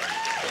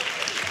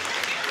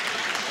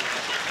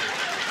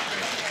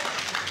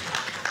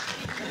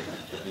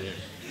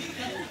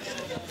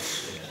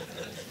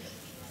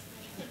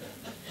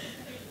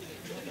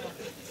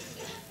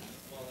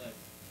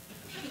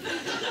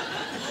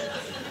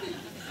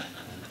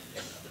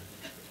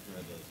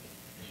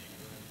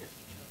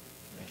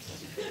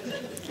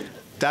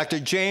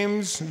 Dr.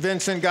 James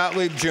Vincent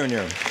Gottlieb,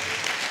 Jr.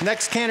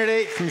 Next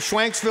candidate from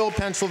Schwanksville,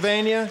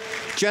 Pennsylvania,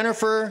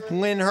 Jennifer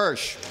Lynn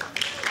Hirsch.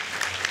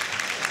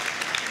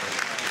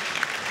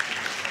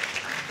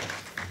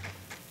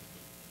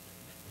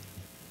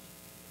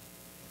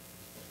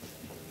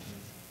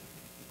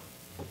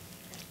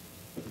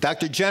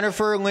 Dr.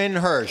 Jennifer Lynn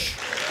Hirsch.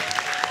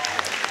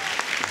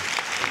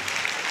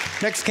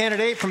 Next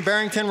candidate from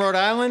Barrington, Rhode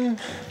Island,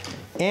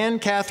 Ann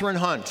Catherine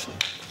Hunt.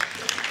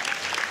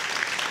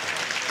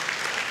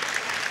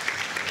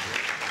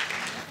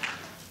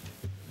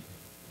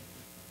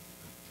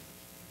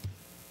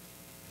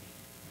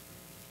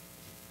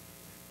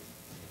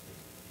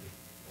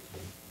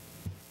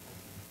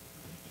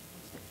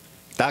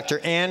 Dr.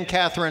 Ann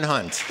Catherine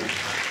Hunt.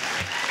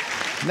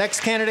 Next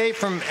candidate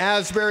from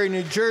Asbury,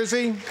 New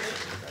Jersey,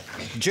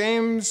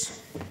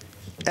 James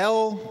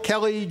L.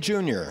 Kelly,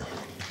 Jr.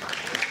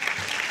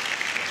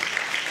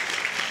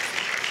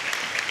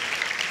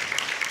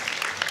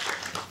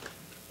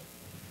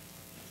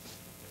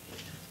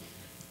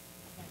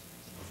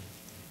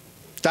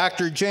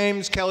 Dr.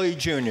 James Kelly,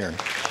 Jr.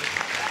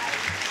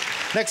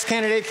 Next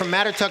candidate from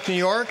Mattituck, New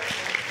York,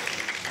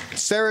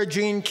 Sarah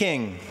Jean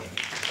King.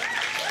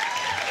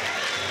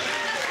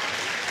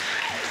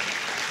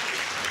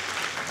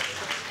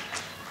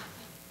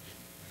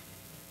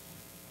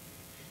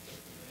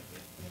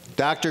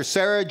 Dr.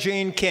 Sarah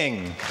Jean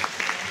King.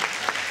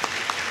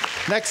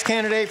 Next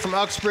candidate from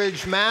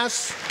Uxbridge,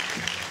 Mass.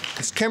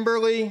 is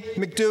Kimberly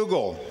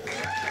McDougall.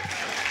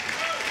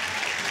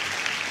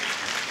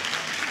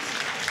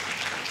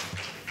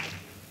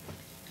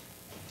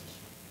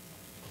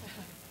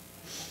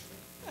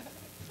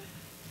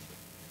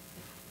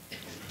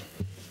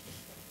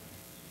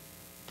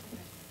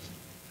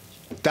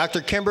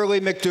 Dr.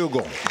 Kimberly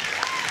McDougall.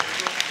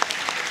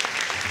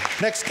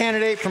 Next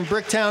candidate from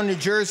Bricktown, New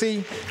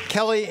Jersey,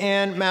 Kelly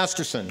Ann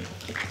Masterson.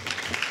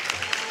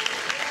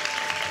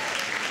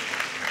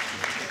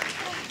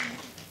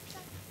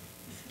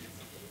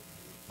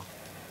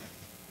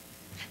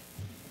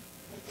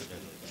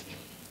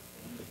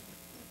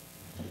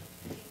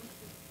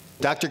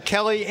 Dr.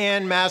 Kelly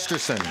Ann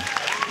Masterson.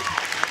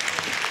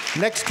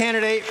 Next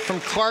candidate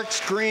from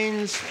Clarks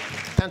Greens,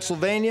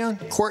 Pennsylvania,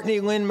 Courtney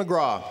Lynn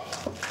McGraw.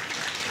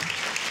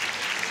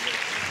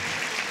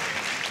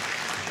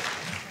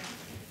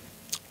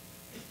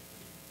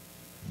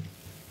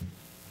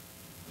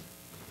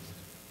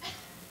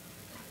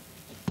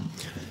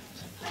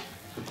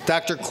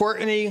 Dr.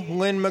 Courtney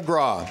Lynn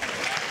McGraw.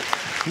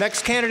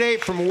 Next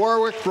candidate from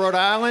Warwick, Rhode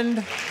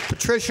Island,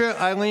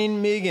 Patricia Eileen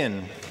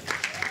Megan.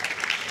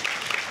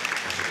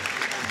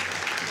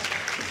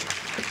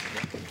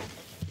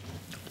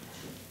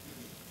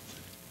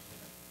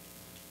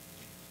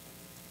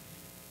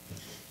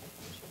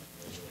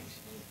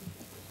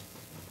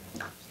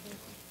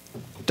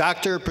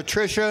 Dr.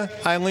 Patricia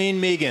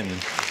Eileen Megan.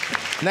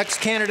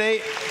 Next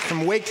candidate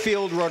from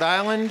Wakefield, Rhode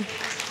Island,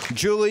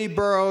 Julie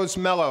Burrows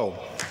Mello.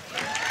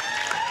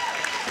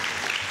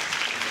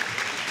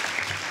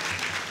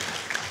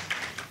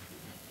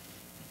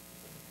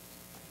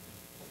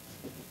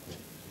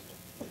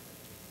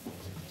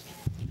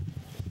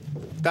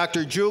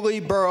 Dr. Julie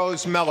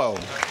Burrows Mello.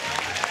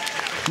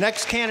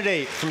 Next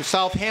candidate from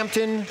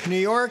Southampton, New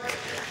York,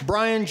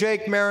 Brian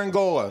Jake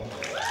Marangola.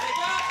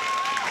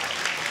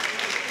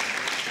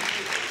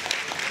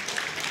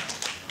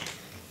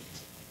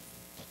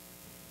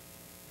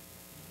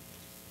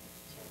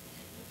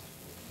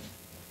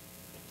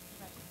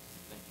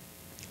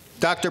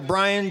 Dr.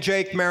 Brian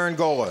Jake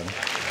Marangola.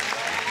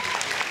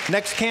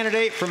 Next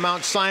candidate from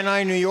Mount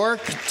Sinai, New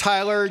York,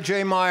 Tyler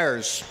J.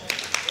 Myers.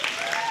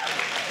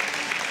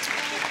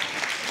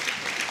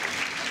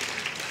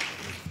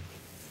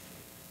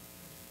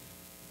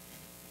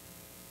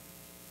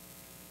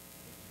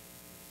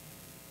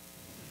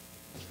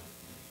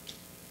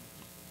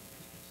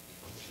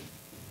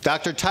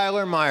 Dr.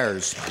 Tyler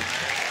Myers.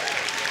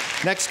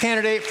 Next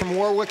candidate from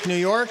Warwick, New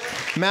York,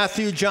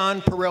 Matthew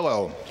John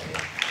Perillo.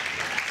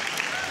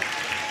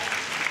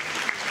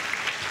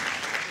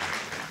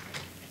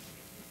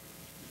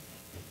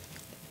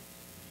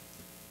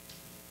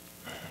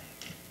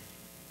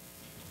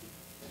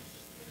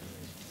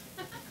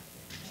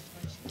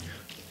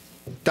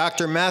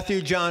 Dr.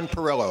 Matthew John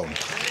Perillo.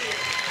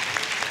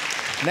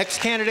 Next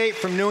candidate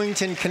from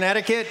Newington,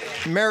 Connecticut,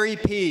 Mary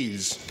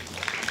Pease.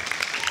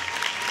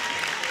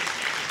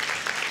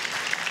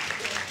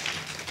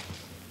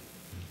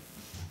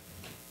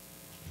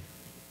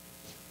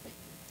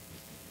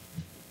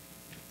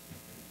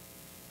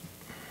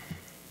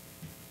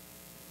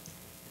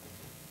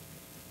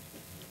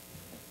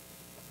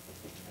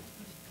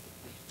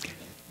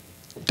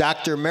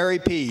 Dr. Mary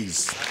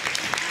Pease.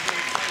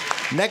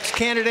 Next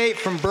candidate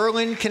from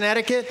Berlin,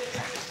 Connecticut,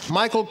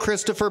 Michael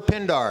Christopher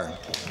Pindar.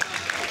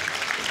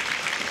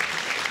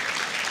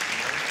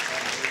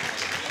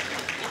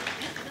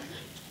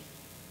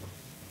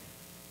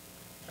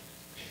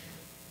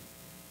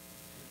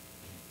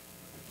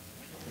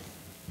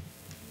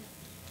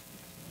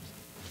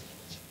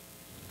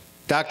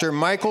 Dr.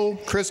 Michael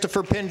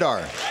Christopher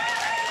Pindar.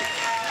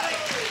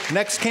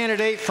 Next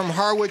candidate from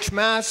Harwich,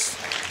 Mass.,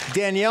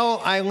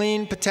 Danielle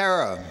Eileen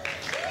Patera.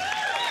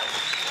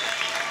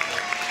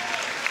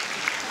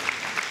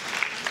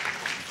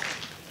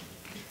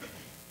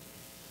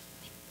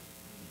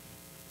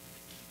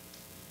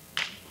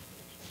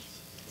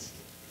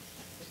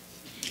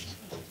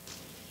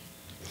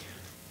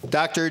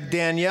 Dr.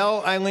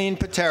 Danielle Eileen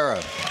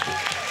Patera.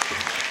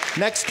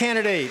 Next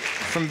candidate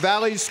from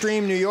Valley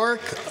Stream, New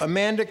York,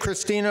 Amanda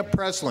Christina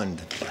Presland.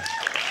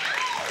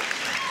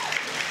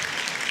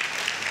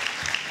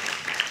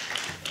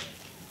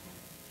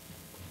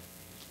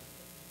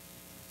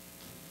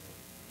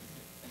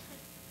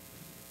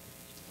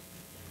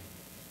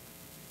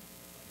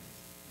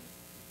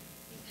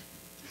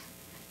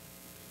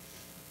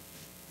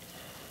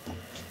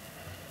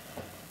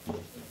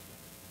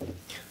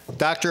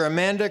 Dr.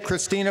 Amanda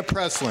Christina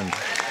Presland.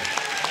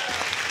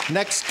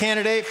 Next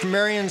candidate from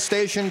Marion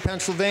Station,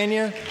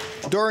 Pennsylvania,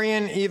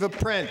 Dorian Eva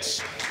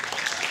Prince.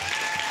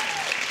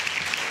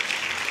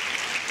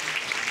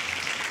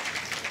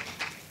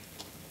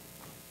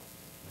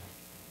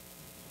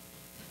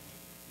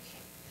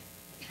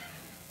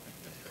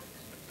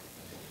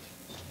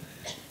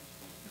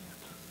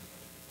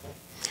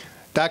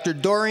 Dr.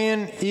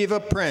 Dorian Eva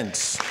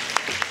Prince.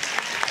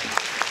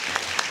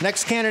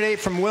 Next candidate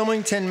from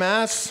Wilmington,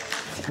 Mass.,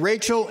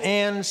 Rachel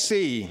Ann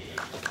C.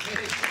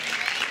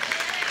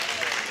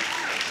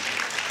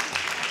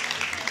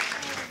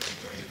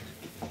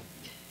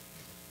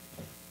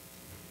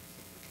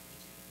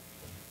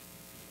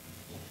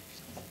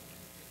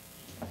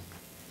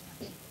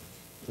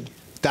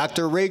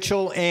 Dr.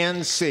 Rachel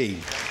Ann C.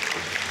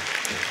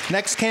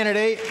 Next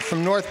candidate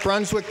from North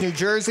Brunswick, New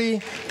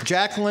Jersey,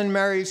 Jacqueline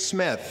Mary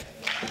Smith.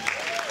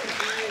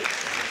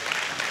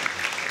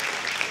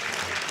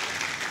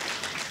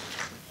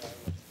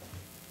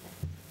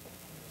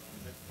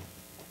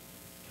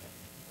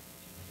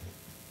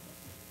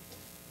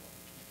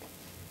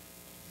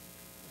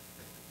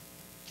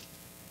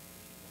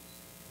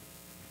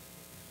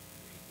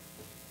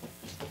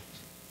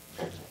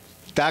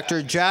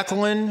 Dr.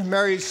 Jacqueline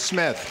Mary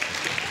Smith.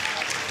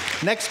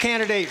 Next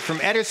candidate from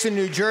Edison,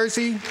 New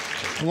Jersey,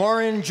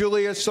 Lauren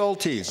Julia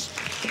Soltis.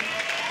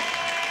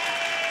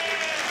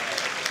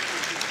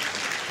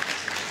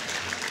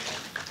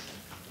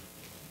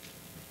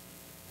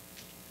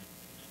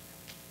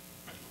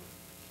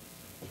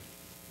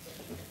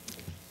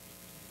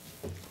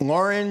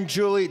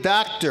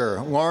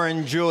 Dr.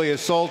 Lauren Julia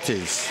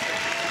Soltis.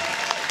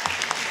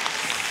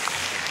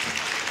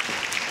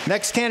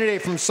 Next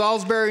candidate from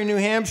Salisbury, New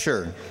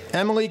Hampshire,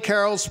 Emily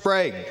Carol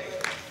Sprague.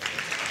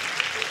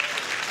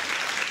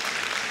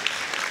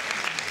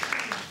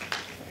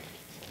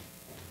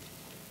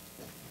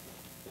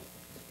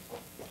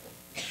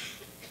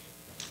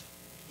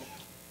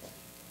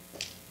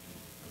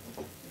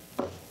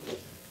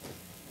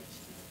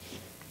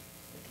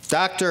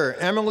 Dr.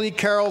 Emily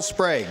Carol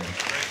Sprague.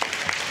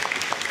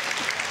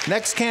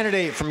 Next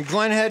candidate from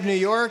Glen Head, New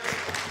York,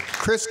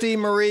 Christy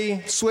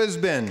Marie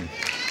Swisbin.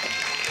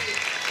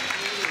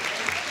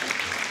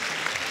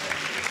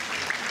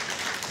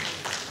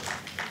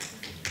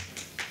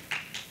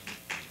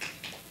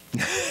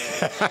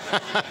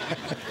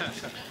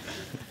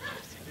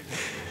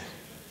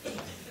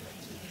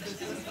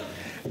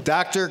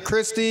 Dr.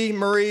 Christy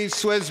Marie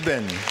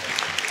Swisbin.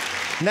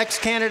 Next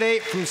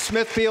candidate from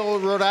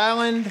Smithfield, Rhode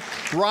Island,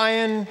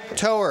 Ryan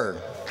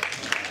Tower.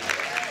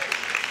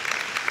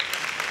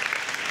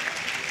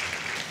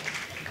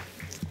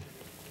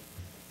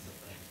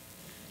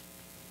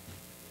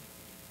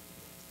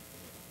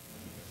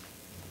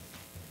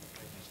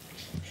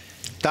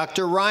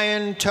 Dr.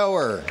 Ryan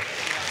Tower.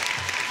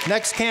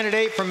 Next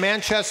candidate from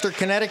Manchester,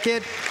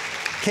 Connecticut,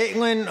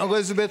 Caitlin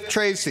Elizabeth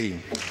Tracy.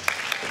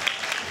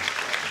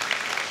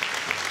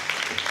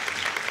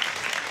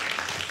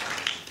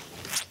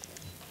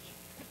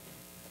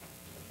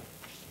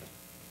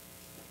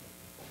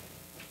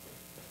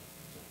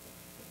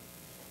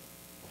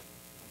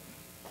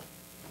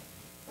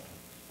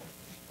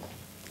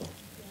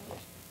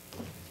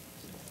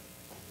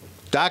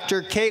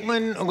 Dr.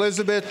 Caitlin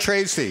Elizabeth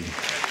Tracy.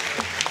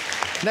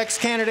 Next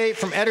candidate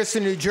from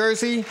Edison, New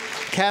Jersey,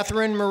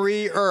 Catherine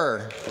Marie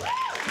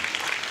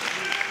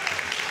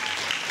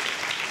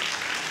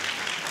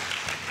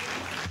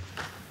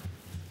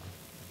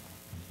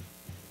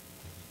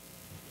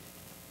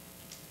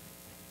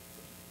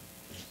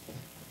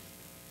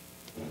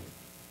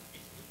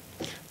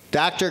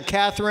Dr.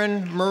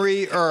 Catherine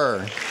Marie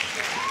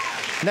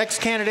Next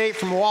candidate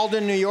from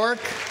Walden, New York,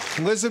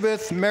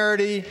 Elizabeth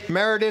Meredith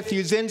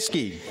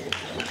Uzinski.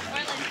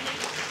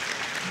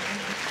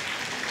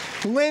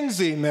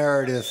 Lindsay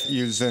Meredith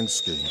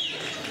Uzinski.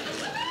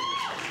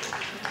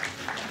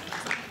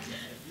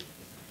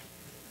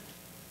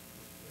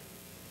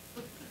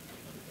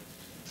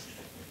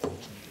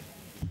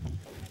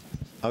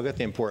 I'll get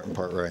the important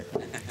part right.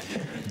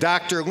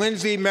 Dr.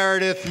 Lindsay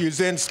Meredith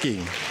Uzinski.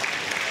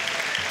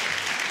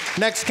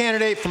 Next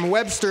candidate from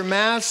Webster,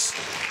 Mass.,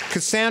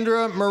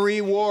 Cassandra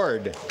Marie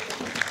Ward.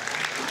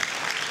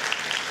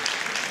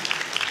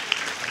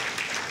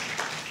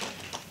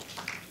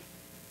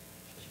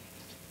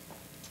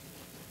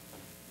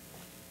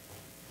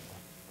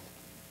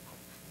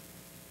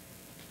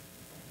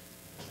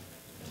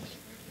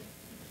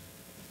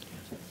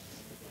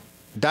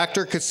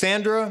 Dr.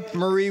 Cassandra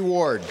Marie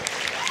Ward.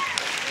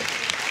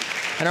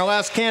 And our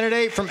last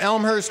candidate from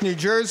Elmhurst, New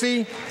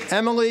Jersey,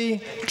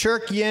 Emily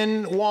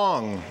Chirk-Yin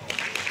Wong.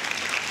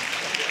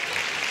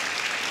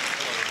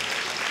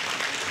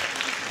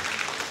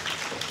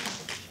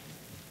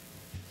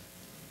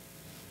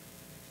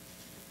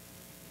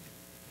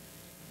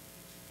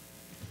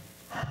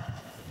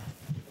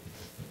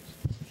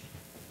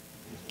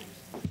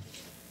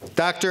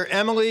 Dr.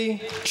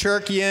 Emily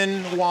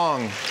Chirk-Yin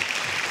Wong.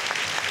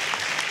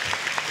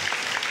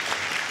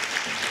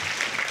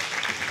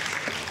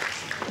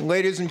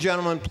 Ladies and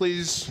gentlemen,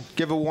 please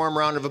give a warm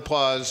round of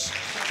applause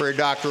for your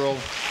doctoral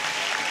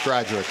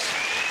graduates.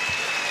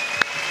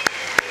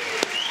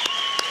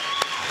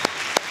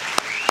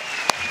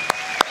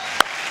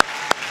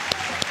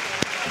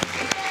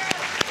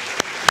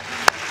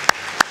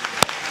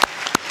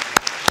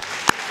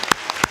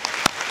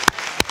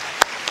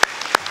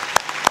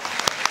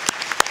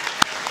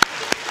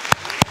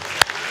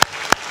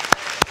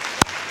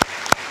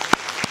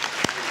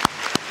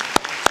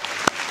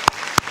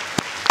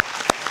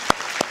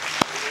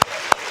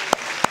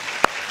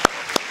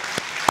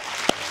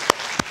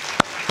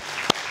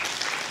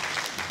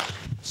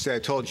 See, I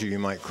told you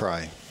might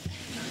cry.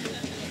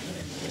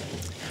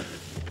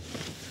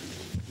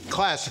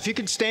 Class, if you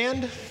could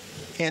stand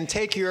and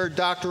take your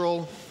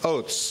doctoral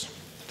oaths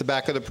at the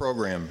back of the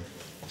program.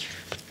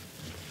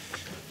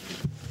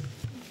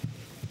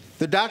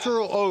 The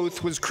doctoral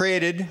oath was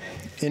created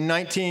in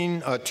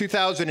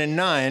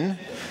 2009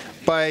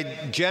 by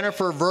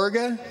Jennifer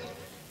Verga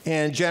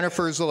and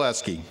Jennifer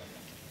Zaleski.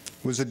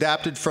 It was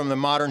adapted from the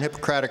modern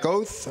Hippocratic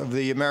Oath of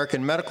the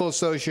American Medical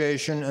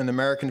Association and the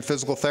American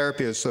Physical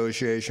Therapy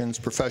Association's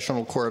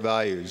professional core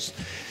values.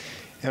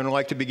 And I'd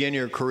like to begin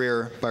your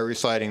career by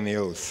reciting the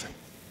oath.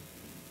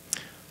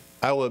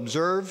 I will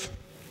observe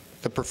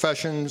the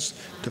profession's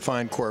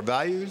defined core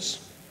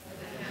values.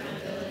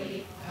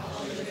 Accountability,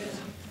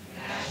 altruism,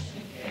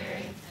 compassion,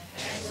 caring,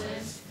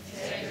 excellence,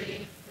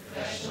 integrity,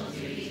 professional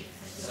duty,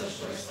 and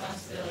social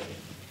responsibility.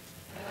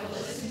 I will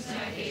listen to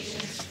my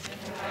patients and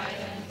provide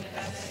them with the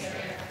best care I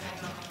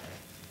can offer.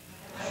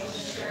 I will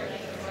ensure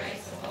that the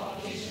rights of all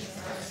patients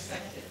are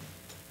respected.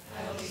 I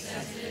will be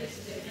sensitive to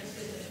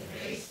differences in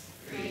race,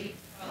 creed,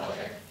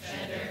 color,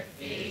 gender,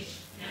 age,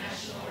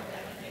 national or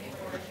ethnic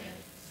origin,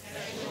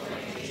 sexual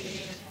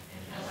orientation,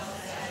 and health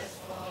status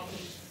of all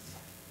patients.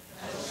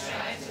 I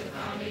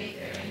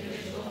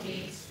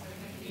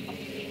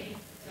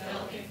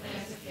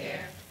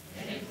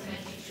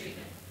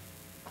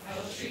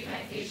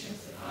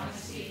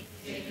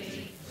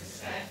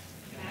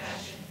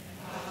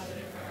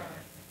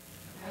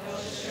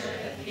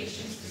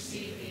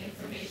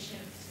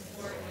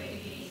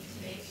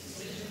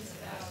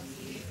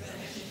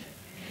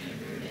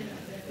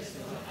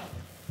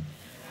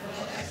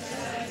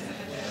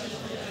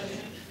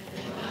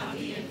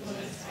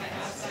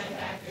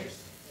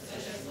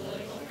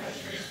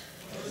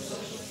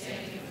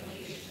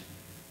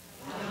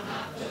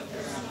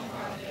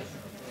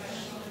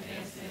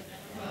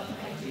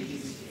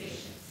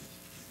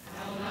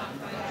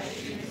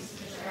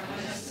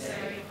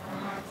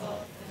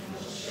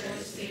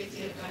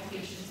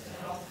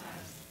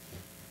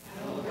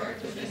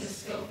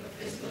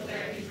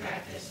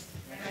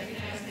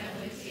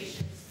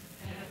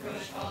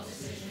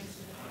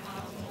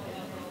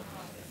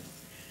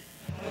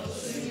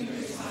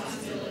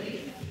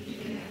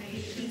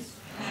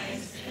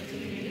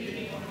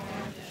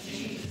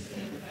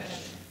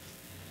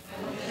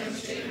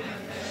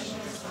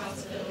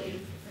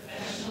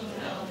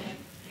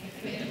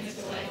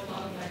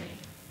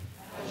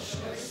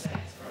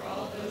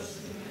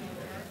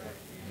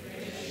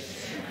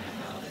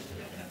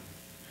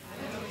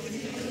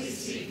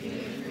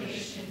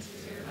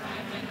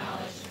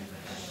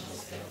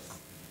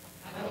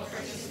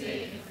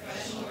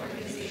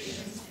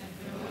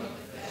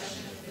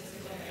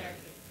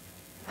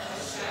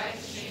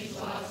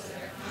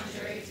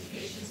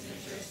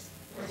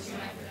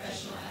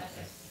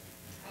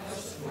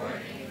support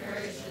and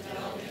encourage the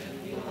development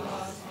of new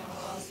laws and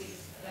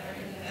policies that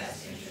are in the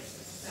best interest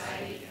of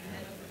society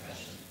and the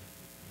profession.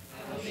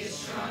 I will be a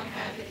strong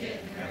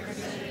advocate and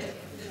representative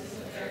of the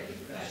physical therapy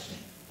profession,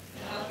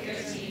 the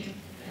healthcare team,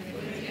 and the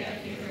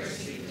Quinnipiac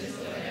University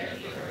Physical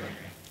Therapy Program.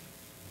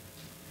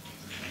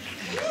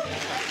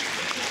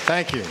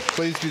 Thank you.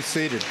 Please be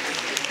seated.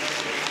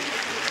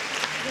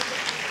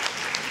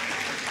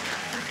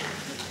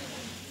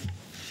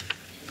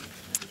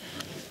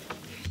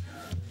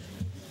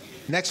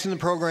 Next in the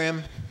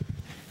program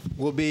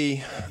will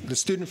be the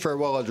student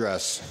farewell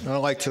address. And I'd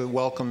like to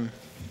welcome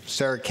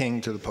Sarah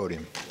King to the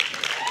podium.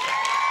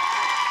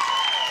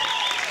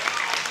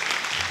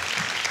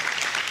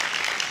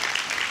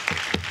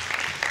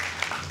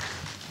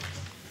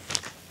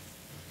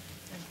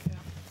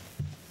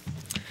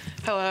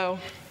 Hello.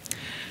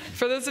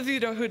 For those of you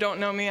who don't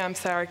know me, I'm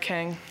Sarah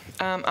King.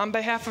 On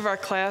behalf of our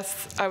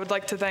class, I would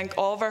like to thank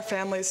all of our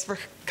families for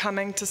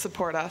coming to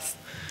support us.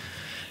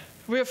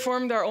 We have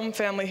formed our own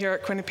family here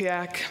at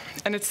Quinnipiac,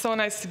 and it's so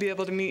nice to be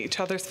able to meet each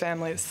other's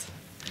families.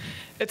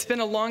 It's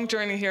been a long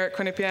journey here at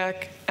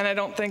Quinnipiac, and I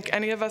don't think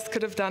any of us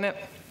could have done it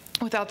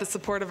without the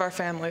support of our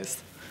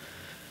families.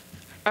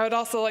 I would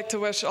also like to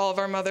wish all of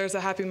our mothers a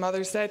happy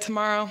Mother's Day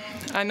tomorrow.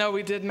 I know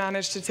we did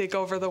manage to take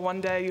over the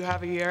one day you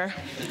have a year.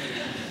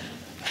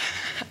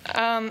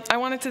 I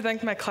wanted to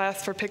thank my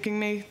class for picking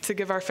me to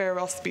give our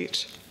farewell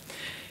speech.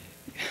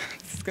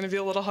 This is going to be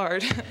a little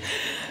hard.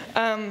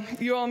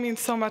 You all mean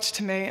so much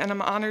to me, and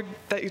I'm honored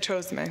that you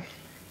chose me.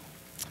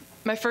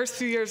 My first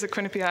few years at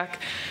Quinnipiac,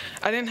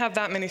 I didn't have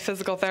that many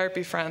physical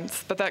therapy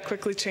friends, but that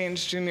quickly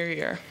changed junior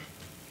year.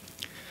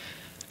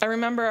 I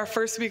remember our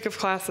first week of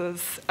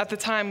classes. At the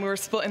time, we were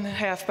split in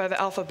half by the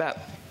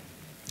alphabet.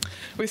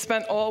 We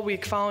spent all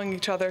week following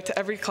each other to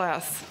every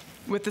class,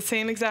 with the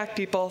same exact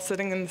people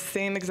sitting in the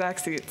same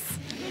exact seats.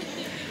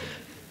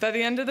 By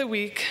the end of the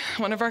week,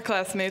 one of our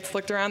classmates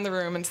looked around the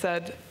room and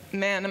said,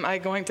 "Man, am I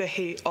going to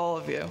hate all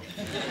of you."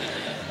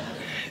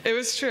 It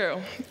was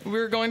true. We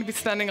were going to be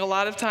spending a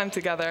lot of time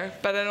together,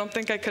 but I don't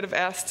think I could have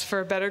asked for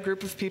a better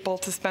group of people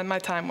to spend my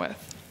time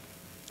with.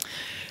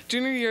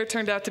 Junior year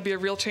turned out to be a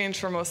real change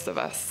for most of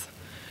us.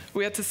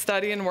 We had to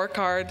study and work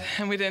hard,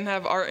 and we didn't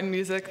have art and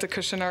music to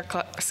cushion our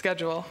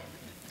schedule.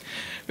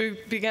 We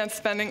began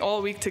spending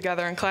all week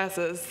together in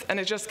classes, and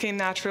it just came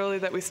naturally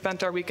that we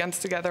spent our weekends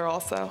together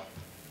also.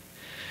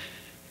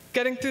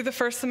 Getting through the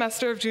first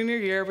semester of junior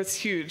year was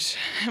huge,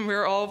 and we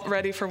were all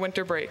ready for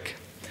winter break.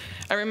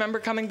 I remember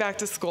coming back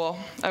to school.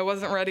 I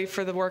wasn't ready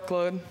for the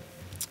workload,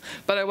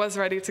 but I was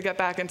ready to get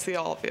back and see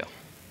all of you.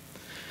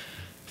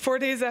 4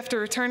 days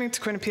after returning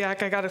to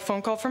Quinnipiac, I got a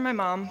phone call from my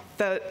mom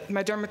that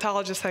my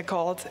dermatologist had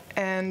called,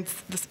 and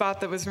the spot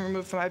that was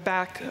removed from my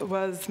back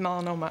was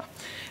melanoma,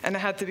 and it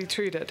had to be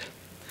treated.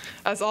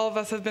 As all of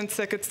us have been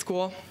sick at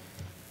school,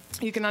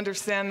 you can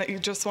understand that you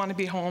just want to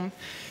be home.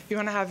 You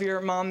want to have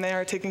your mom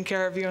there taking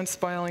care of you and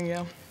spoiling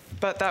you,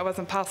 but that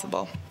wasn't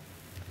possible.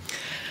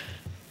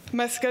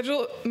 My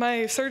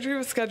surgery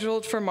was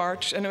scheduled for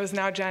March, and it was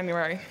now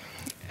January,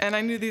 and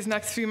I knew these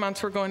next few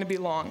months were going to be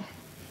long.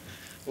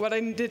 What I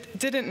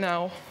didn't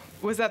know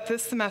was that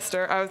this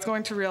semester I was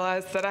going to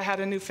realize that I had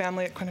a new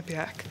family at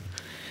Quinnipiac.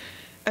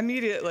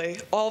 Immediately,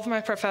 all of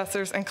my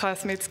professors and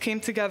classmates came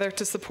together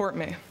to support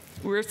me.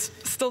 We were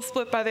still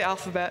split by the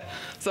alphabet,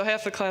 so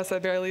half the class I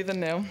barely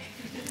even knew.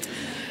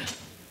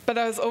 But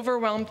I was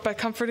overwhelmed by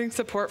comforting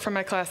support from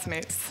my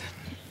classmates.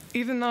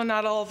 Even though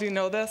not all of you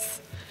know this,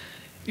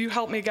 you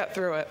helped me get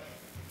through it,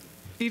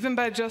 even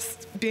by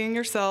just being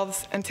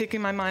yourselves and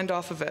taking my mind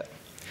off of it.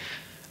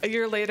 A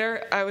year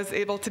later, I was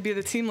able to be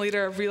the team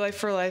leader of Relife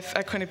for Life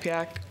at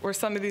Quinnipiac, where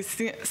some of these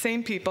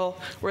same people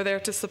were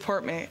there to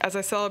support me as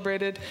I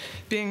celebrated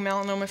being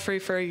melanoma-free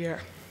for a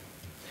year.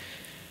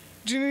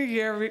 Junior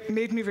year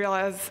made me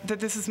realize that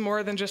this is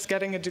more than just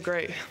getting a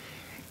degree.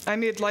 I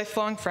made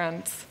lifelong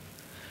friends.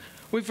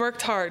 We've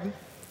worked hard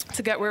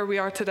to get where we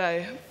are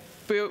today,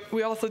 but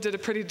we also did a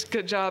pretty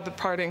good job at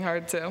partying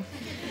hard, too.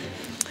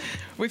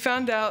 We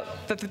found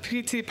out that the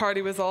PT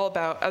party was all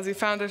about as we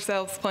found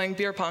ourselves playing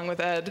beer pong with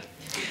Ed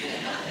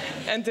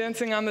and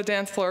dancing on the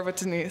dance floor with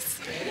Denise.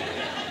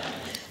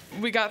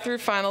 We got through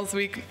finals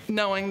week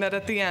knowing that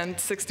at the end,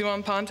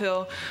 61 Pond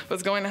Hill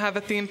was going to have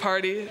a theme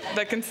party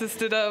that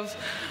consisted of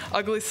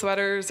ugly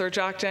sweaters or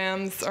jock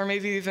jams or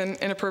maybe even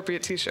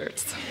inappropriate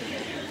t-shirts.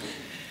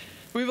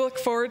 We look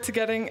forward to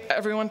getting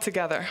everyone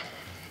together.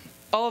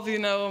 All of you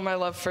know my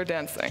love for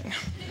dancing.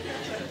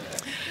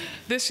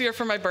 This year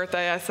for my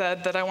birthday, I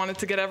said that I wanted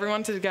to get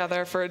everyone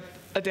together for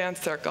a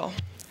dance circle.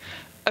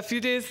 A few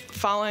days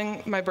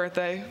following my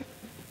birthday,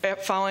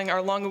 following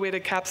our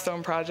long-awaited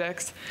capstone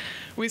projects,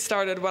 we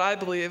started what I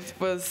believe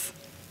was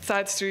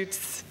Side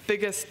Street's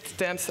biggest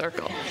dance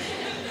circle.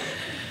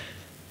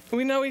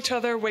 We know each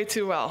other way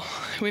too well.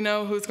 We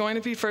know who's going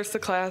to be first to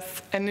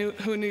class and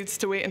who needs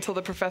to wait until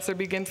the professor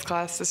begins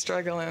class to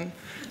struggle in.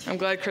 I'm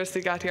glad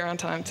Christy got here on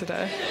time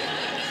today.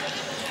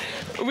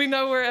 We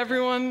know where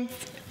everyone's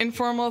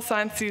informal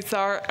assigned seats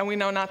are, and we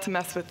know not to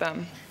mess with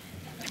them.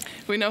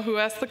 We know who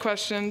asks the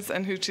questions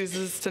and who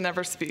chooses to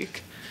never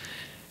speak.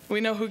 We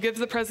know who gives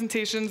the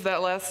presentations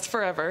that last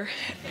forever.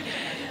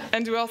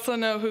 And we also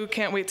know who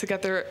can't wait to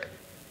get their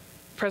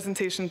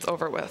presentations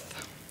over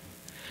with.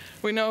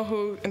 We know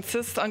who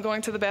insists on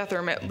going to the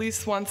bathroom at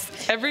least once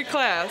every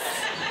class.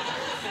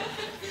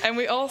 And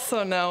we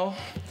also know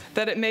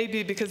that it may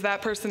be because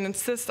that person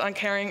insists on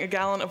carrying a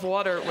gallon of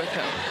water with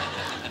him.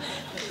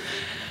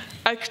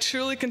 I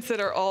truly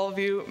consider all of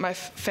you my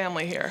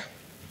family here.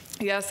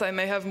 Yes, I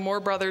may have more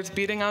brothers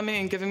beating on me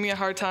and giving me a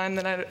hard time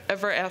than I'd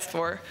ever asked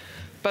for,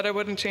 but I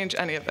wouldn't change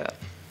any of it.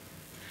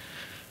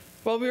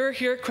 While we were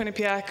here at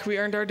Quinnipiac, we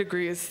earned our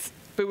degrees,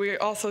 but we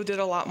also did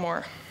a lot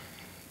more.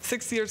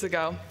 6 years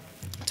ago,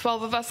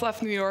 12 of us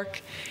left New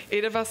York,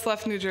 8 of us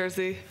left New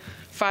Jersey,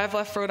 5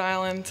 left Rhode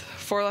Island,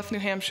 4 left New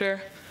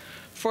Hampshire,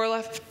 4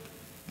 left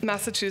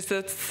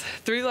Massachusetts,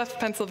 3 left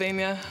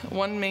Pennsylvania,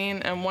 1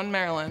 Maine, and 1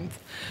 Maryland,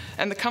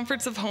 and the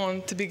comforts of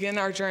home to begin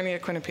our journey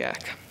at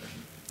Quinnipiac.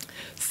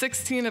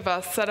 16 of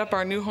us set up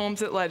our new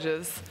homes at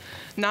Ledges,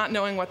 not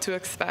knowing what to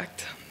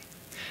expect.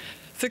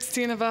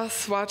 16 of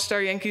us watched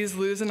our Yankees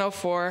lose in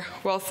 '04,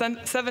 while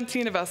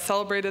 17 of us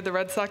celebrated the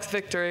Red Sox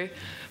victory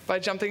by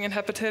jumping in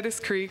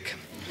Hepatitis Creek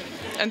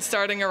and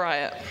starting a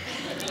riot.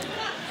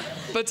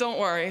 But don't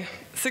worry,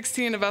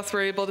 16 of us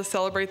were able to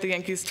celebrate the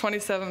Yankees'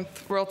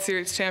 27th World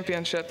Series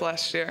championship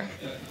last year.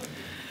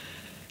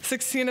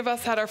 16 of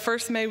us had our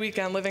first May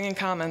weekend living in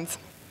Commons,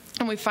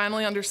 and we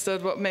finally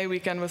understood what May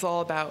weekend was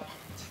all about.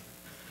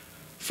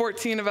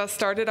 14 of us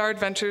started our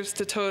adventures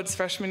to Toads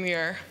freshman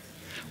year,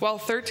 while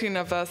 13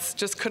 of us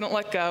just couldn't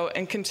let go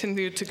and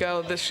continued to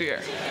go this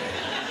year.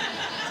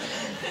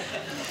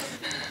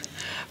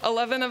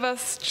 11 of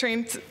us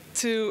trained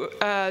to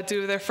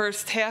do their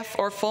first half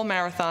or full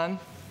marathon.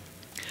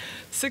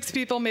 6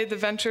 people made the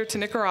venture to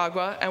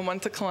Nicaragua and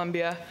went to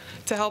Colombia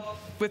to help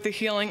with the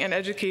healing and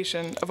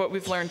education of what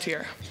we've learned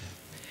here.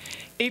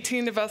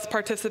 18 of us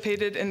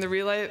participated in the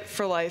Relay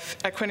for Life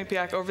at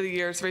Quinnipiac over the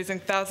years,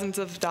 raising thousands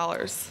of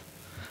dollars.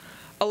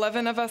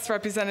 11 of us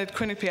represented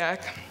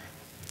Quinnipiac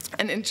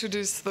and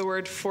introduced the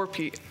word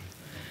 "for-Pete,"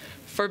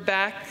 for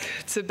back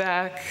to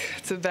back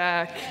to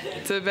back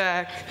to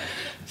back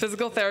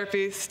physical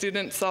therapy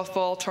student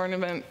softball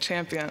tournament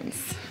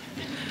champions.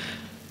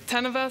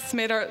 10 of us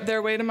made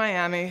their way to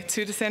Miami,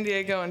 2 to San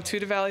Diego, and 2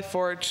 to Valley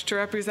Forge to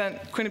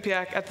represent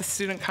Quinnipiac at the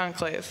Student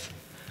Conclave.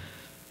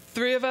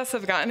 3 of us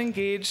have gotten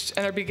engaged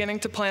and are beginning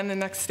to plan the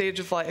next stage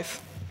of life.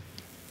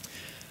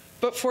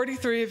 But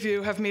 43 of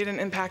you have made an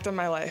impact on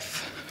my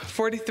life.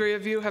 43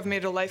 of you have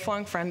made a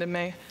lifelong friend in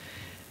me,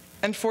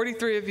 and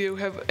 43 of you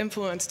have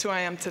influenced who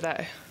I am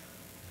today.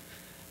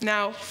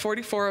 Now,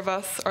 44 of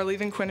us are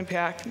leaving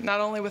Quinnipiac,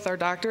 not only with our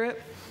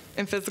doctorate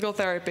in physical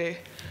therapy,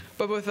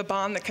 but with a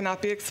bond that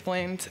cannot be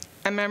explained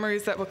and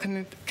memories that will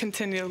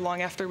continue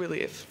long after we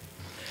leave.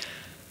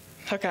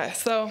 Okay,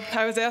 so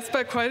I was asked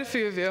by quite a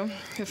few of you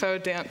if I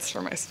would dance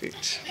for my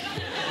speech.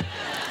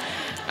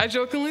 I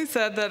jokingly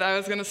said that I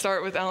was going to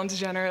start with Ellen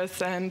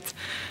DeGeneres and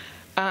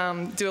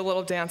do a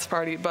little dance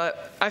party,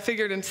 but I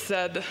figured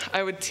instead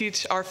I would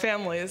teach our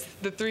families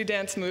the 3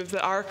 dance moves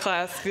that our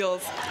class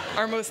feels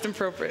are most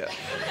appropriate.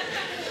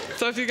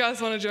 So if you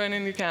guys want to join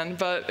in, you can,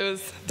 but it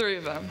was 3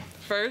 of them.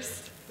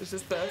 First, it's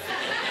just this.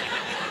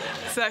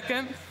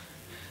 Second,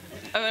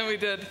 and then we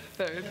did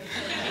third.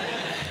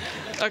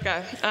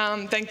 Okay,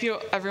 thank you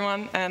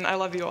everyone, and I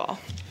love you all.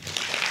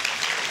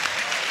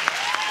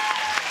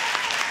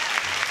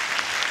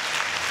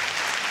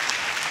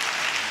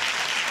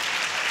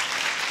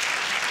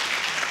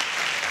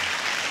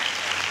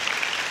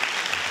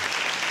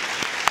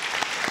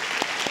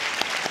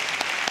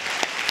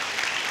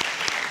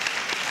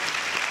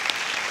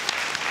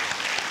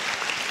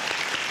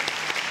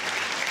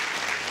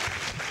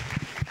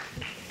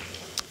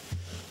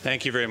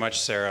 Thank you very much,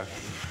 Sarah.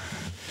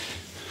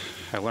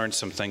 I learned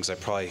some things I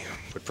probably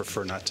would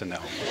prefer not to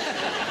know.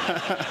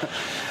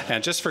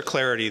 And just for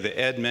clarity, the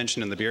Ed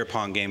mentioned in the beer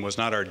pong game was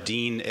not our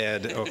Dean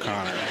Ed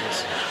O'Connor.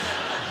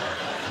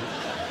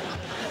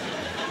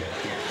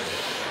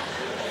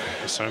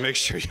 So I make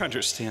sure you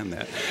understand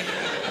that.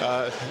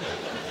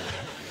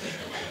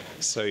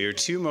 So your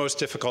 2 most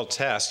difficult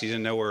tasks you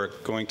didn't know were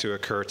going to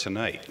occur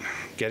tonight: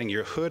 getting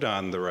your hood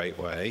on the right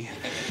way,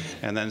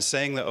 and then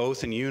saying the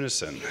oath in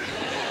unison,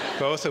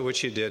 both of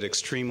which you did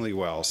extremely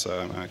well.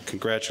 So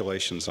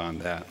congratulations on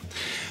that.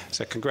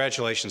 So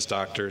congratulations,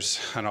 doctors,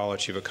 on all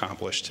that you've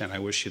accomplished, and I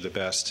wish you the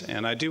best.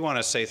 And I do want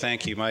to say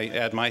thank you,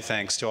 add my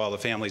thanks to all the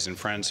families and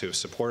friends who have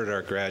supported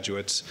our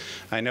graduates.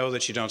 I know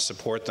that you don't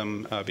support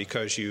them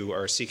because you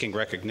are seeking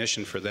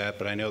recognition for that,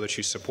 but I know that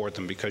you support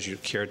them because you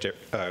care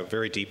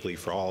very deeply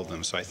for all of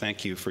them. So I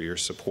thank you for your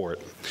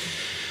support.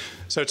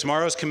 So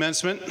tomorrow's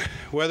commencement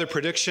weather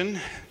prediction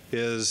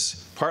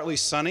is partly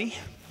sunny.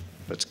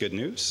 That's good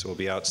news. We'll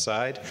be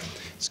outside.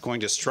 It's going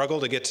to struggle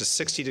to get to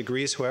 60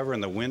 degrees, however,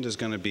 and the wind is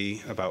going to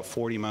be about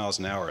 40 miles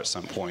an hour at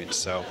some point.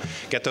 So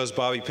get those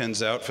bobby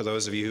pins out for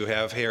those of you who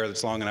have hair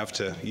that's long enough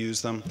to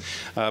use them.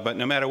 But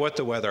no matter what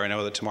the weather, I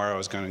know that tomorrow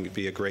is going to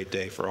be a great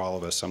day for all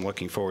of us. I'm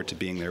looking forward to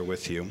being there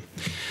with you.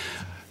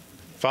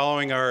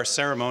 Following our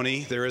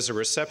ceremony, there is a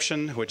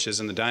reception, which is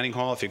in the dining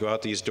hall. If you go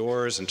out these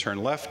doors and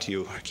turn left,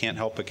 you can't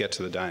help but get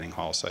to the dining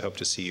hall. So I hope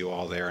to see you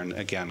all there. And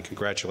again,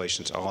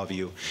 congratulations to all of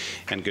you,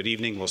 and good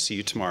evening. We'll see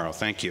you tomorrow.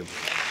 Thank you.